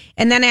 Yeah.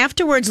 And then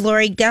afterwards,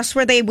 Lori, guess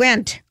where they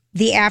went?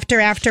 The after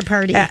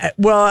party.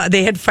 Well,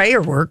 they had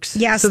fireworks.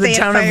 Yes, so the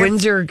town of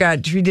Windsor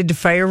got treated to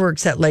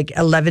fireworks at like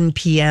 11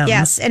 p.m.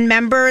 Yes. And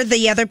remember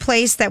the other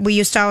place that we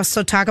used to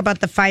also talk about,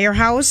 the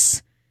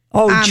firehouse?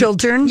 Oh,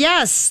 Chiltern?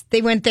 Yes,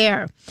 they went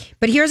there.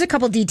 But here's a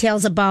couple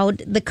details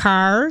about the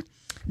car,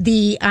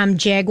 the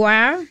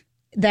Jaguar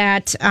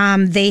that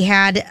they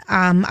had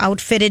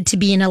outfitted to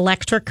be an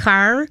electric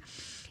car.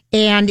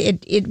 And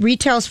it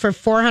retails for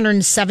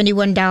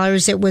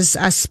 $471. It was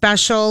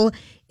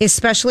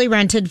especially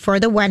rented for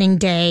the wedding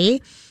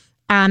day.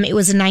 It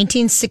was a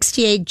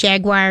 1968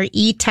 Jaguar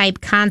E-Type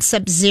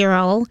Concept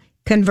Zero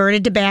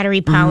converted to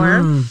battery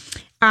power.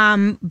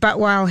 But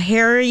while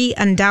Harry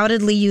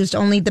undoubtedly used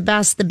only the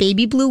best, the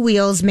baby blue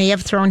wheels may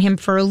have thrown him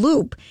for a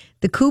loop.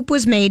 The coupe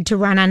was made to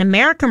run on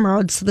American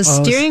roads, so the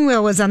steering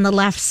wheel was on the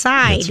left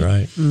side. That's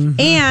right. Mm-hmm.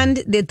 And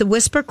the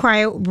Whisper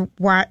Quiet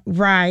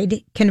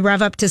ride can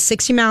rev up to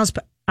 60 miles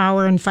per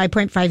hour in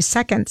 5.5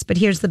 seconds. But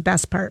here's the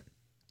best part.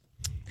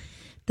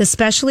 The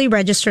specially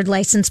registered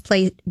license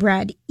plate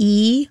read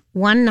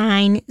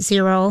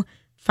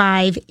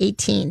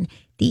E190518.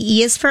 The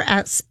E is for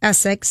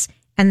Essex,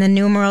 and the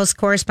numerals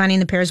corresponding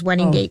to the pair's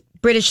wedding date.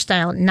 British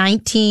style,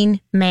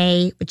 19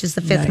 May, which is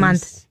the 5th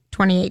month,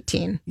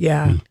 2018.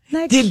 Yeah.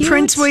 Did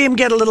Prince William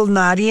get a little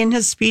naughty in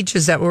his speech?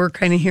 Is that what we're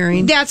kind of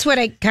hearing? That's what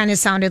it kind of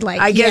sounded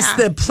like. I guess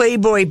the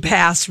Playboy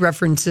pass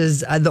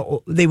references,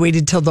 they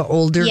waited till the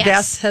older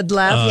guests had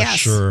left. Yes.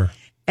 Sure.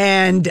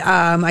 And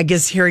I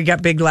guess Harry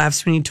got big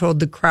laughs when he told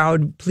the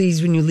crowd,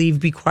 please, when you leave,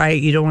 be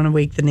quiet. You don't want to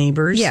wake the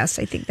neighbors. Yes,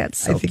 I think that's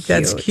so cute.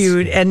 That's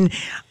cute. And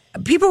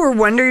people were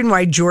wondering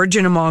why George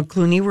and Amal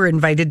Clooney were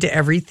invited to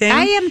everything.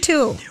 I am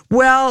too.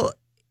 Well,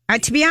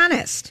 to be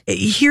honest,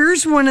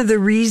 here's one of the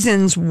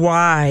reasons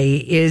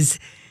why is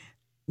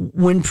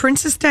when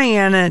Princess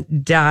Diana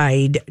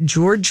died,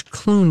 George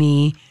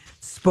Clooney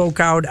spoke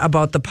out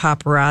about the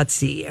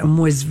paparazzi and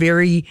was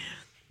very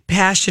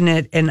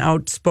passionate and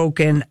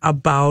outspoken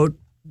about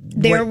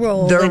their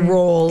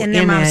role in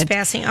their mom's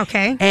passing.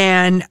 Okay.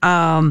 And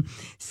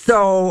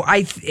so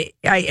I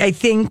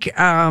think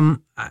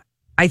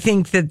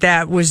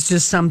that was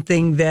just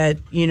something that,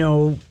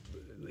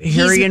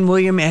 Harry and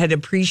William had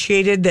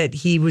appreciated, that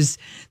he was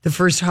the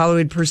first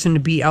Hollywood person to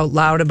be out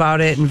loud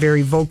about it and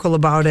very vocal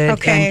about it.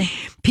 Okay. And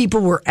people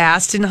were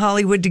asked in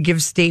Hollywood to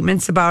give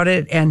statements about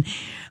it. And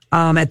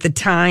at the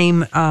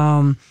time,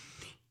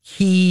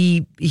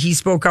 he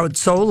spoke out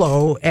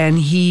solo, and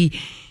he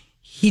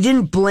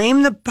didn't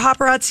blame the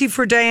paparazzi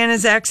for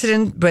Diana's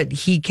accident, but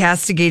he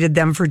castigated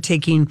them for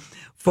taking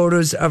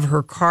photos of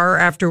her car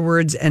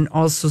afterwards, and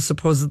also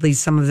supposedly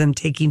some of them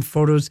taking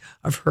photos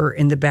of her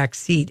in the back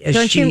seat as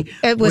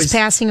it was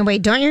passing away.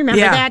 Don't you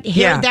remember that?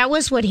 That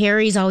was what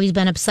Harry's always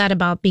been upset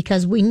about,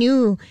 because we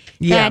knew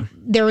that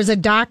there was a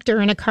doctor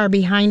in a car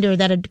behind her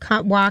that had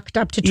walked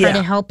up to try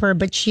to help her,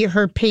 but she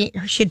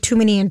had too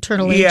many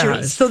internal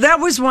injuries. So that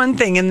was one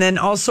thing. And then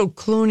also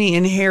Clooney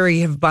and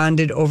Harry have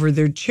bonded over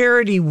their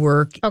charity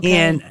work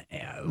in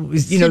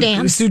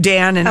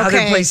Sudan and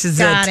other places.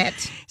 Got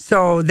it.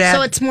 So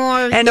it's more.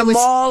 And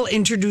Amal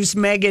introduced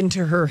Megan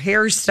to her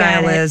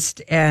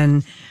hairstylist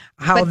and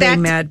how they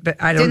met, but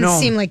I don't know.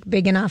 Didn't seem like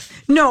big enough.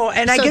 No,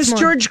 and I guess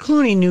George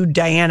Clooney knew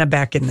Diana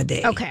back in the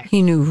day. Okay.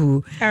 He knew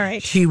who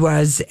she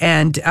was.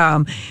 And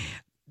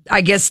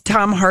I guess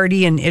Tom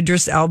Hardy and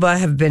Idris Elba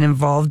have been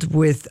involved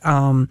with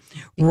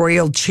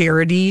royal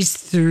charities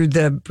through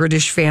the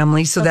British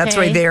family. So that's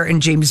why they're,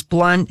 and James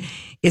Blunt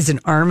is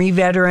an Army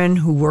veteran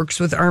who works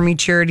with Army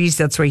charities.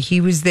 That's why he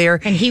was there.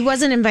 And he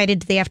wasn't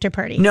invited to the after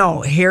party.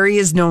 No, Harry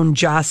has known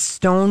Joss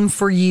Stone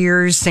for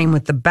years. Same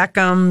with the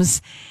Beckhams.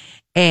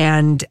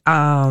 And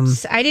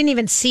I didn't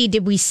even see,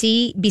 did we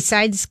see,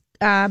 besides,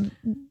 the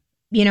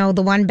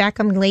one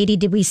Beckham lady,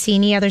 did we see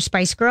any other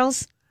Spice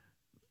Girls?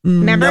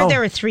 Remember,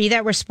 there were 3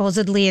 that were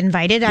supposedly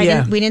invited.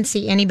 We didn't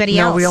see anybody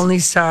else. No, we only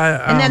saw.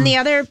 And then the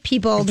other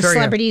people, the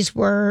celebrities,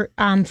 were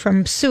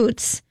from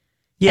Suits.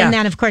 Yeah. And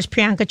then, of course,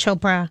 Priyanka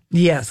Chopra.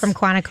 Yes. From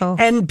Quantico.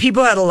 And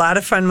people had a lot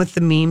of fun with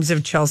the memes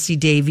of Chelsea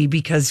Davy,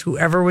 because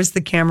whoever was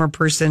the camera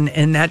person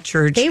in that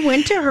church, they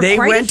went to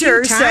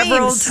her.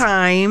 Several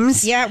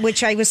times. Yeah,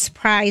 which I was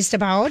surprised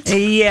about.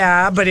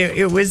 Yeah, but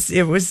it was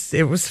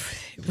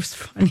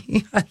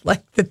funny. I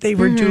liked that they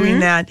were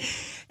doing that.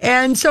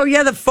 And so,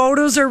 the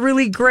photos are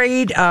really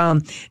great.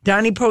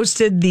 Donnie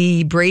posted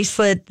the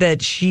bracelet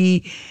that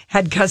she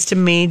had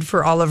custom made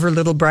for all of her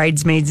little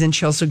bridesmaids, and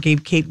she also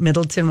gave Kate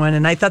Middleton one.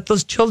 And I thought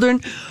those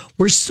children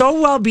were so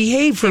well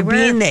behaved for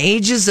being the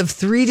ages of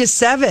 3 to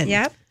 7.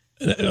 Yep.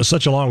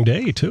 Such a long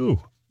day, too.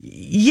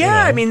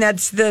 Yeah, I mean,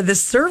 that's the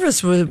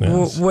service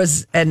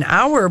was an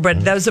hour,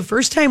 but that was the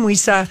first time we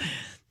saw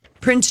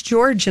Prince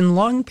George in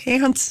long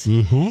pants.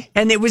 Mm-hmm.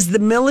 And it was the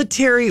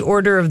Military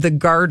Order of the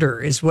Garter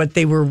is what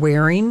they were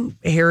wearing,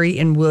 Harry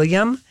and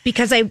William.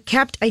 Because I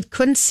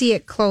couldn't see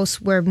it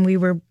close when we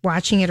were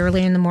watching it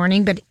early in the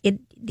morning, but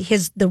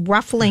the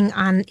ruffling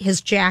on his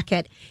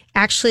jacket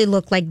actually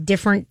looked like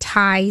different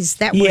ties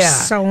that were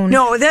sewn.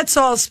 No, that's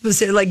all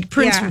specific. Like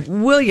Prince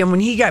William, when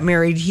he got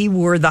married, he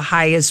wore the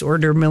highest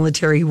order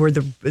military. He wore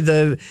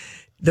the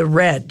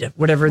red,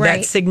 whatever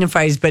that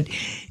signifies. But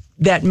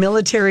that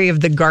Military of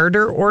the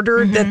Garter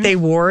order that they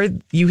wore,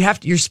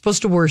 you're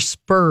supposed to wear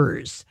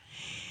spurs.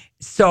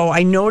 So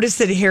I noticed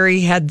that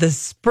Harry had the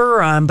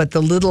spur on, but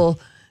the little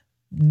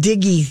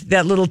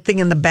that little thing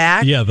in the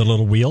back. Yeah, the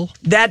little wheel.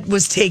 That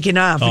was taken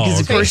off because,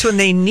 of course, when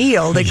they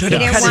kneel, they could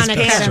have cut his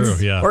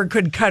pants or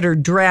could cut her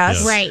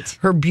dress. Right.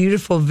 Her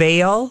beautiful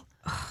veil.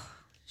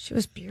 She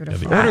was beautiful.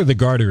 Yeah, the Order of the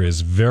Garter is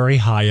very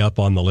high up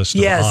on the list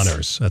of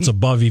honors. That's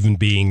above even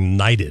being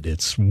knighted.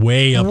 It's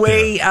way up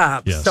Way there.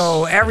 up. Yes.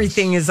 So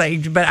everything is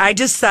like, but I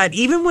just thought,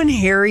 even when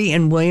Harry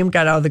and William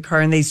got out of the car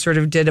and they sort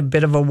of did a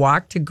bit of a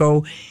walk to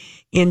go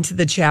into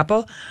the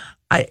chapel,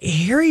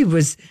 Harry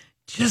was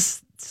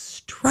just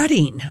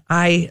strutting.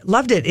 I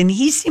loved it. And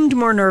he seemed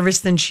more nervous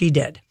than she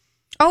did.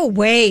 Oh,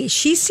 way.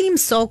 She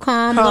seems so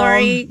calm,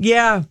 Lori.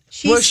 Yeah.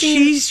 She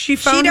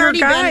found her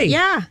guy.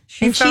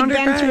 She'd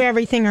been through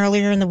everything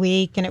earlier in the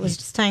week, and it was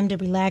just time to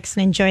relax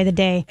and enjoy the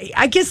day.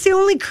 I guess the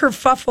only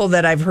kerfuffle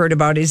that I've heard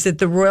about is that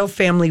the royal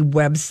family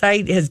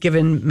website has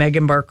given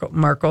Meghan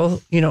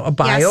Markle, a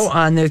bio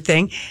on their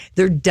thing.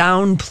 They're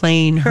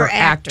downplaying her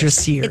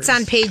actress years. It's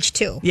on page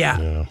 2.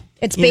 Yeah.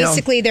 It's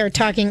basically they're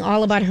talking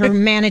all about her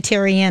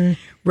humanitarian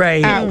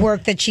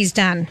work that she's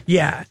done.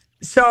 Yeah.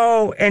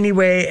 So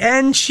anyway,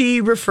 and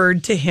she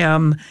referred to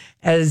him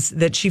as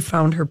that she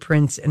found her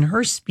prince in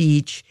her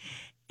speech,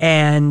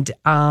 and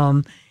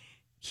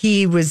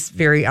he was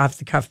very off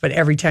the cuff, but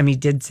every time he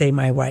did say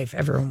 "my wife,"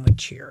 everyone would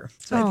cheer.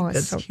 So I think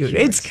that's so cute.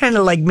 It's kind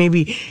of like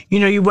maybe,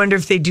 you wonder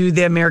if they do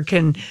the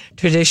American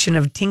tradition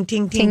of ting,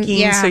 ting,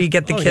 tinking, so you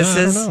get the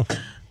kisses. Yeah, I don't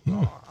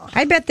know. No.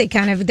 I bet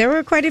there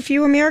were quite a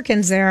few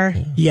Americans there.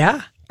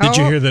 Yeah. Did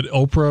you hear that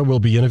Oprah will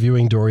be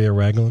interviewing Doria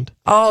Ragland?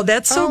 Oh,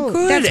 that's so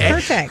good. That's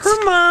perfect.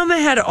 Her mom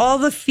had all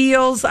the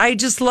feels. I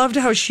just loved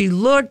how she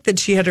looked, that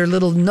she had her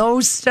little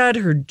nose stud,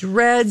 her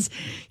dreads.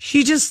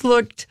 She just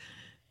looked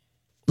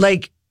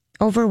like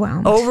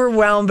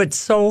overwhelmed, but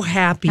so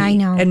happy. I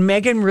know. And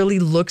Meghan really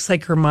looks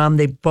like her mom.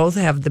 They both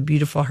have the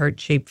beautiful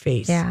heart-shaped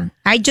face. Yeah.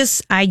 I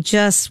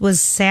just was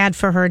sad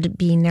for her to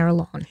being there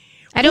alone.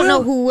 I don't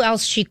know who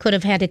else she could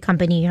have had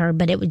accompany her,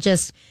 but it would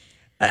just...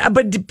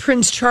 but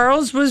Prince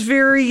Charles was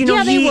very,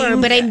 Yeah, they were,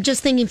 but I'm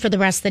just thinking for the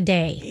rest of the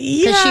day.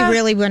 Because she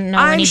really wouldn't know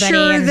anybody. I'm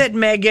sure that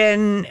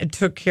Meghan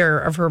took care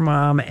of her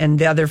mom and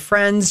the other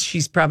friends.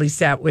 She's probably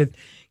sat with,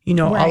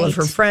 all of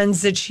her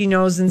friends that she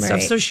knows and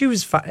stuff. So she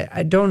was fine.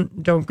 Don't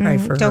cry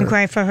for her. Don't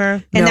cry for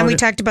her. And then we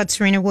talked about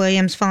Serena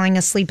Williams falling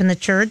asleep in the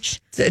church.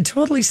 I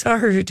totally saw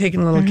her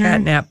taking a little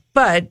cat nap,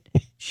 but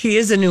She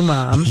is a new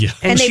mom,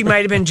 and she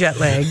might have been jet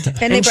lagged,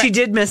 and she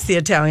did miss the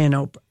Italian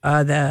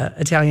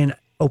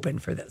Open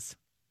for this,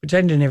 which I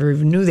never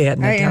even knew they had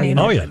an Italian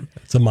Open. Oh yeah,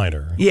 it's a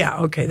minor. Yeah,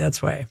 okay,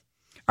 that's why.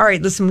 All right,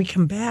 listen, we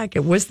come back.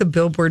 It was the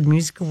Billboard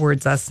Music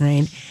Awards last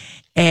night,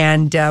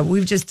 and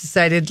we've just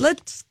decided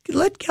let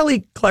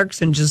Kelly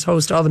Clarkson just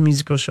host all the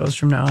musical shows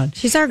from now on.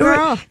 She's our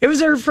girl. It was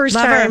her first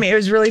time. It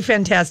was really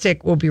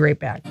fantastic. We'll be right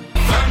back.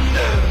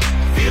 Thunder,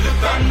 feel the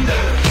thunder.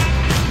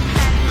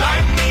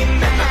 Lightning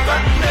and the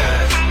thunder.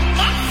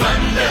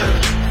 Thunder,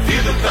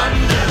 feel the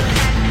thunder.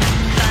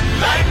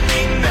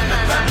 Lightning and the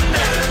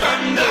thunder.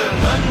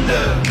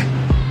 Thunder,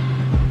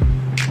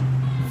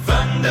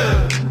 thunder.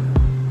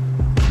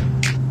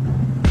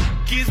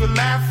 Kids were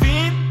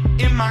laughing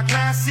in my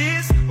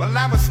classes while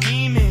I was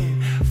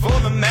scheming for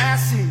the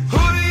masses. Who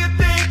do you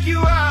think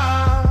you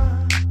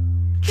are?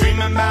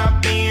 Dreaming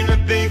about being a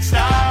big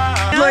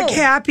star. Look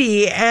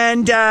happy.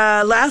 And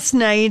last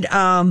night,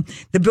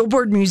 the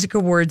Billboard Music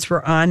Awards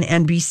were on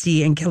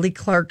NBC, and Kelly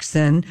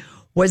Clarkson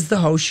was the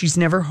host. She's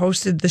never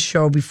hosted the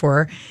show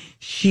before.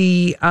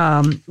 She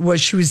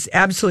was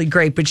absolutely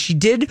great, but she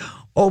did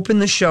open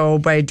the show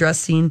by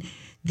addressing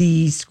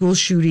the school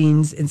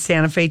shootings in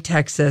Santa Fe,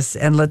 Texas.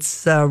 And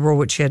let's roll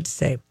what she had to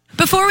say.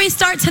 Before we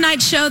start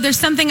tonight's show, there's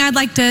something I'd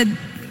like to...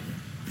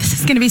 This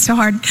is going to be so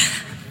hard.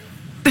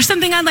 There's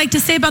something I'd like to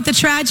say about the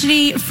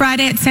tragedy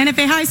Friday at Santa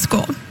Fe High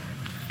School.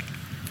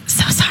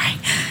 So sorry.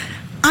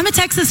 I'm a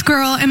Texas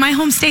girl, and my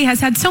home state has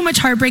had so much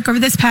heartbreak over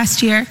this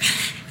past year.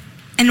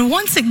 And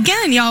once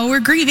again, y'all, we're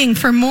grieving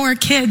for more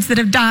kids that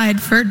have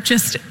died for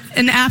just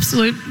an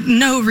absolute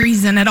no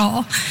reason at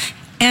all.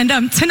 And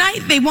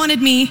tonight they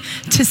wanted me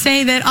to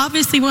say that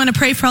obviously we want to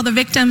pray for all the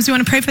victims, we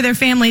want to pray for their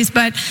families,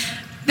 but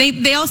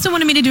they also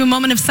wanted me to do a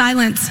moment of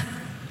silence.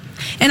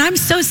 And I'm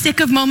so sick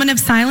of moment of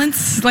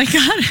silence. Like,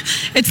 God,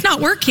 it's not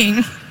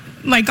working.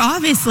 Like,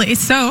 obviously.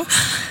 So,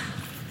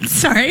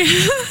 sorry.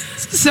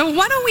 So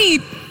why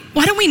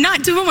don't we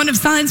not do a moment of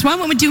silence? Why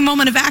don't we do a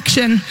moment of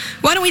action?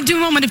 Why don't we do a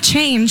moment of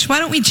change? Why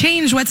don't we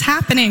change what's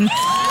happening?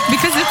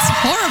 Because it's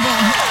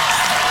horrible.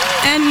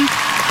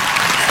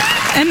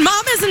 And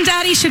mamas and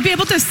daddies should be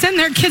able to send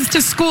their kids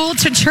to school,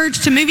 to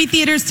church, to movie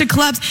theaters, to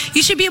clubs.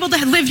 You should be able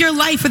to live your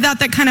life without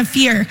that kind of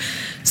fear.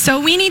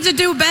 So we need to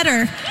do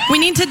better. We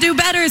need to do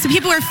better. So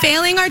people are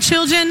failing our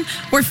children.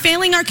 We're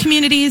failing our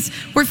communities.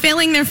 We're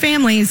failing their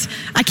families.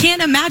 I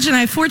can't imagine.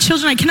 I have 4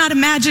 children. I cannot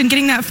imagine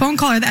getting that phone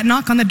call or that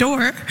knock on the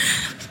door.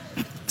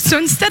 So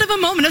instead of a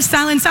moment of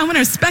silence, I want to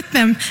respect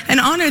them and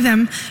honor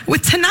them.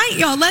 With tonight,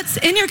 y'all, let's,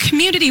 in your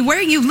community,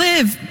 where you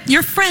live,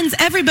 your friends,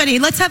 everybody,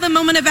 let's have a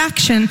moment of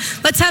action.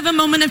 Let's have a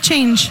moment of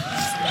change.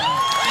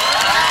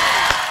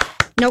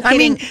 No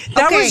kidding.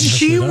 I mean,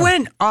 she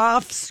went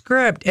off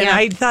script, and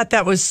I thought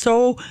that was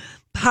so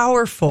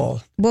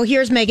powerful. Well,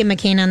 here's Meghan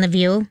McCain on The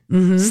View,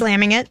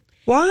 slamming it.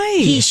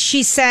 Why?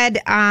 She said,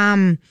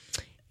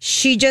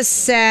 she just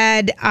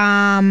said,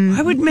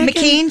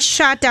 McCain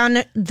shot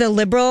down the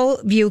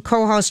Liberal View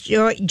co-host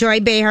Joy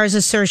Behar's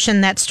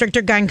assertion that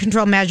stricter gun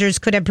control measures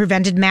could have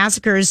prevented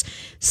massacres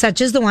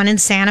such as the one in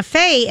Santa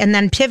Fe, and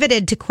then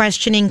pivoted to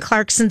questioning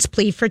Clarkson's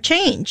plea for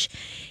change.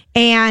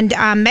 And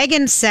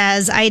Meghan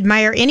says, I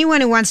admire anyone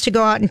who wants to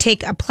go out and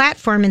take a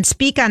platform and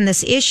speak on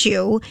this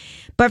issue.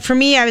 But for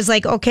me, I was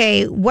like,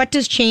 okay, what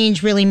does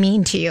change really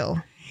mean to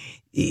you?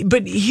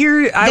 But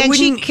here, then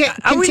she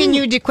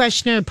continued to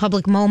question a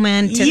public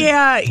moment.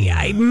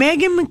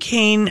 Meghan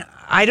McCain,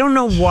 I don't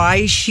know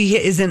why she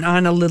isn't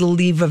on a little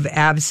leave of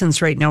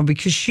absence right now,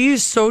 because she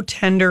is so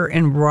tender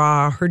and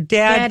raw. Her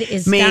dad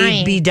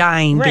may be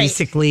dying,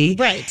 basically.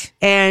 Right.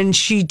 And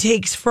she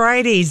takes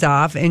Fridays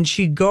off and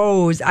she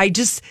goes.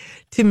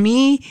 To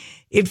me,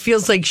 it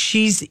feels like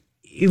she's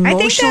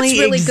emotionally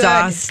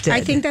exhausted. Good.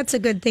 I think that's a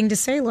good thing to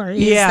say, Lori.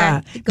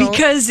 Yeah,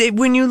 because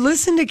when you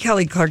listen to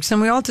Kelly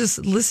Clarkson, we all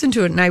just listen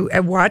to it, and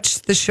I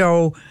watched the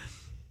show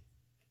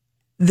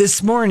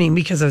this morning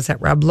because I was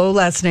at Rob Lowe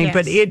last night. Yes.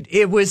 But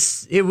it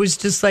was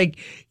just like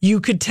you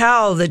could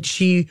tell that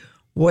she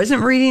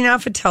wasn't reading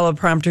off a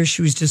teleprompter.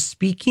 She was just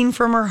speaking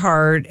from her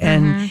heart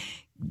and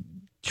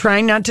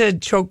trying not to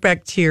choke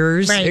back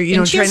tears. Right.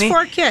 And she has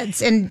 4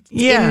 kids, and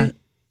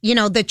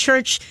the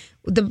church.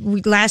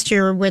 Last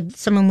year, where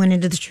someone went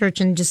into the church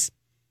and just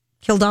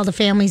killed all the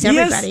families,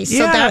 everybody.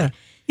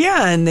 Yes,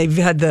 and they've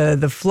had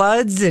the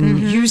floods in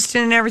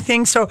Houston and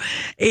everything. So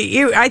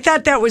I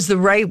thought that was the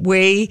right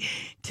way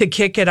to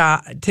kick it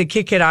off.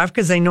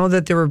 Because I know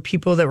that there were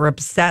people that were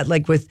upset,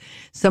 like with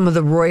some of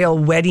the royal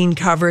wedding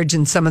coverage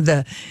and some of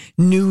the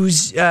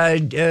news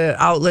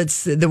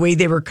outlets, the way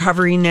they were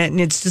covering it, and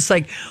it's just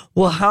like,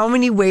 well, how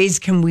many ways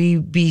can we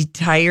be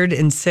tired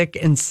and sick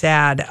and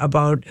sad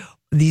about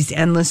these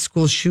endless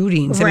school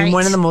shootings? I mean,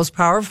 one of the most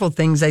powerful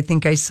things I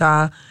think I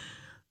saw,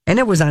 and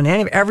it was on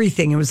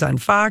everything. It was on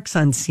Fox,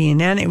 on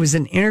CNN. It was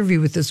an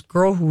interview with this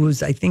girl who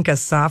was, I think, a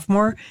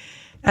sophomore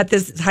at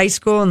this high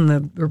school. And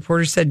the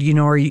reporter said,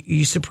 are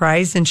you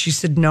surprised? And she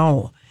said,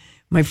 no.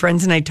 My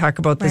friends and I talk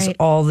about this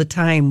all the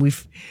time. We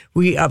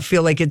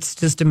feel like it's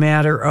just a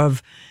matter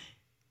of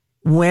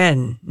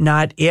when,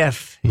 not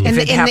if. If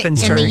it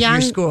happens during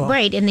your school.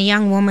 Right, and the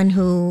young woman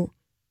who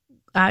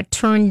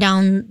turned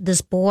down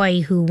this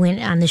boy who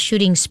went on the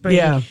shooting spree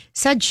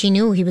said she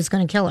knew he was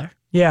going to kill her.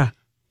 Yeah.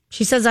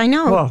 She says, I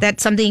know. Well,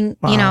 that's something,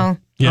 you know.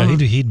 Yeah,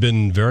 he'd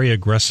been very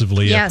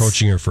aggressively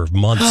approaching her for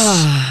months.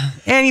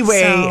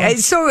 Anyway,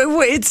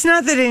 so it's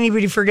not that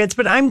anybody forgets,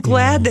 but I'm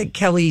glad that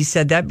Kelly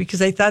said that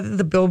because I thought that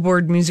the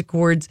Billboard Music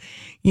Awards,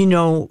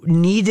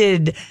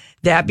 needed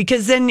that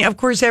because then, of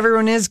course,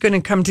 everyone is going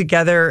to come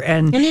together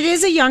and it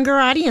is a younger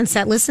audience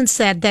that listens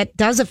to that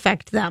does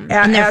affect them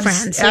and their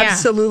friends.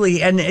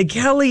 Absolutely. And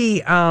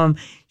Kelly,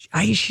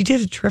 she did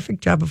a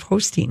terrific job of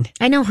hosting.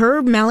 I know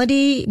her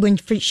melody when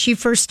she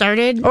first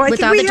started. I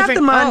think we have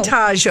the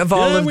montage of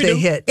all of the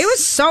hits. It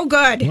was so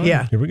good.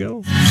 Well, here we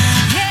go.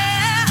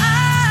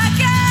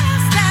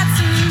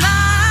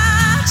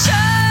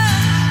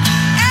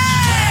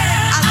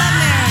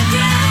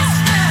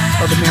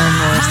 Oh, the Maren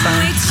Morris song.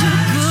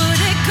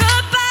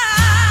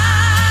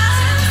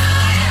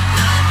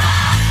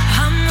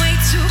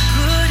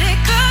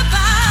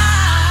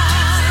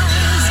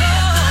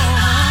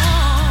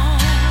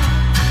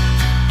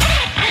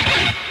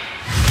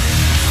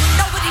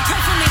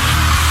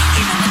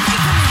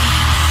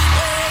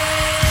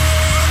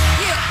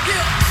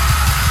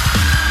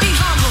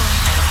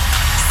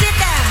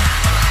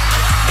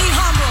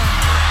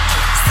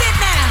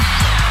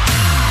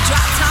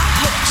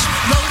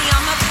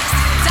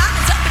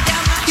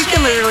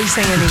 Literally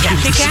sing anything.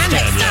 She can.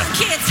 Some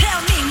kids tell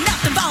me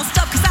nothing about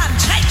stuff because I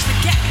done changed the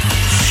game.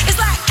 It's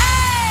like,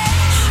 hey,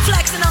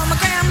 flexing on my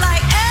gram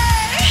like,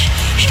 hey,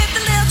 hit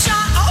the little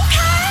chart,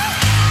 okay.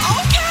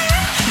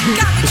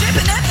 Got me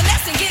dripping and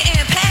finessing, getting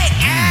paid.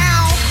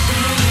 Ow.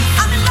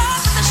 I'm in love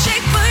with the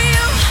shape of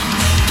you.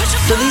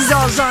 So these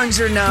all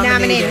songs are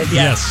nominated.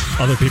 Yes,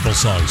 other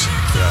people's songs.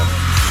 Yeah.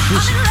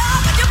 I'm in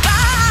love with your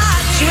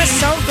body. She was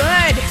so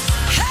good.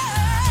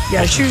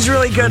 Yeah, she was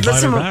really good.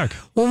 Listen, back.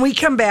 When we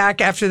come back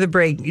after the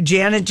break,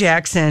 Janet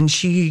Jackson,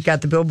 she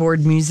got the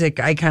Billboard Music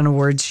Icon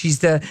Awards. She's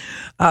the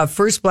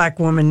first Black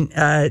woman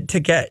to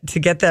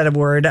get that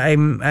award. I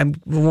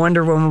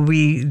wonder when will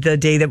be the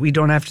day that we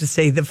don't have to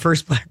say the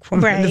first Black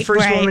woman, the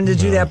first woman to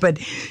do that. But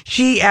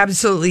she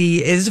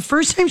absolutely is the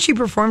first time she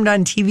performed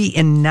on TV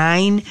in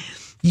 9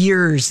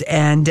 years,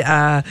 and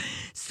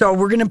so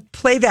we're going to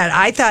play that.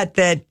 I thought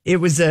that it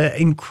was an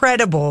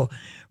incredible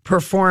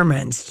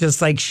performance,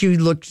 just like she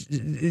looked,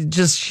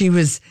 she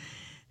was,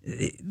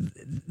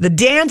 the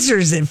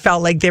dancers, it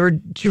felt like they were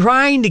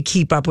trying to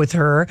keep up with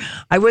her.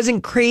 I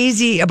wasn't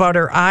crazy about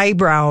her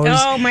eyebrows.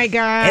 Oh my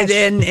gosh.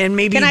 And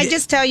maybe. Can I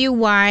just tell you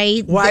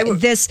why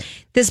this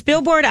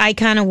Billboard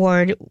Icon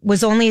Award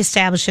was only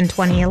established in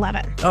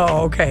 2011.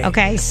 Oh, okay.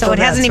 Okay, so it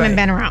hasn't even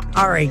been around.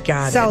 All right,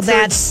 got it. So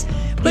that's.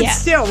 But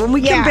still, when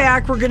we come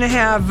back, we're going to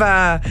have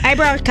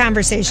eyebrow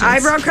conversations.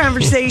 And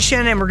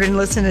we're going to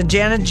listen to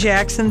Janet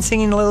Jackson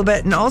singing a little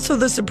bit, and also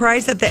the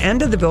surprise at the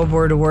end of the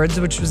Billboard Awards,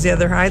 which was the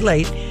other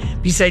highlight.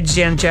 Besides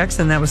Janet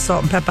Jackson, that was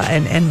Salt and Peppa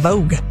and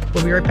Vogue.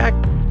 We'll be right back.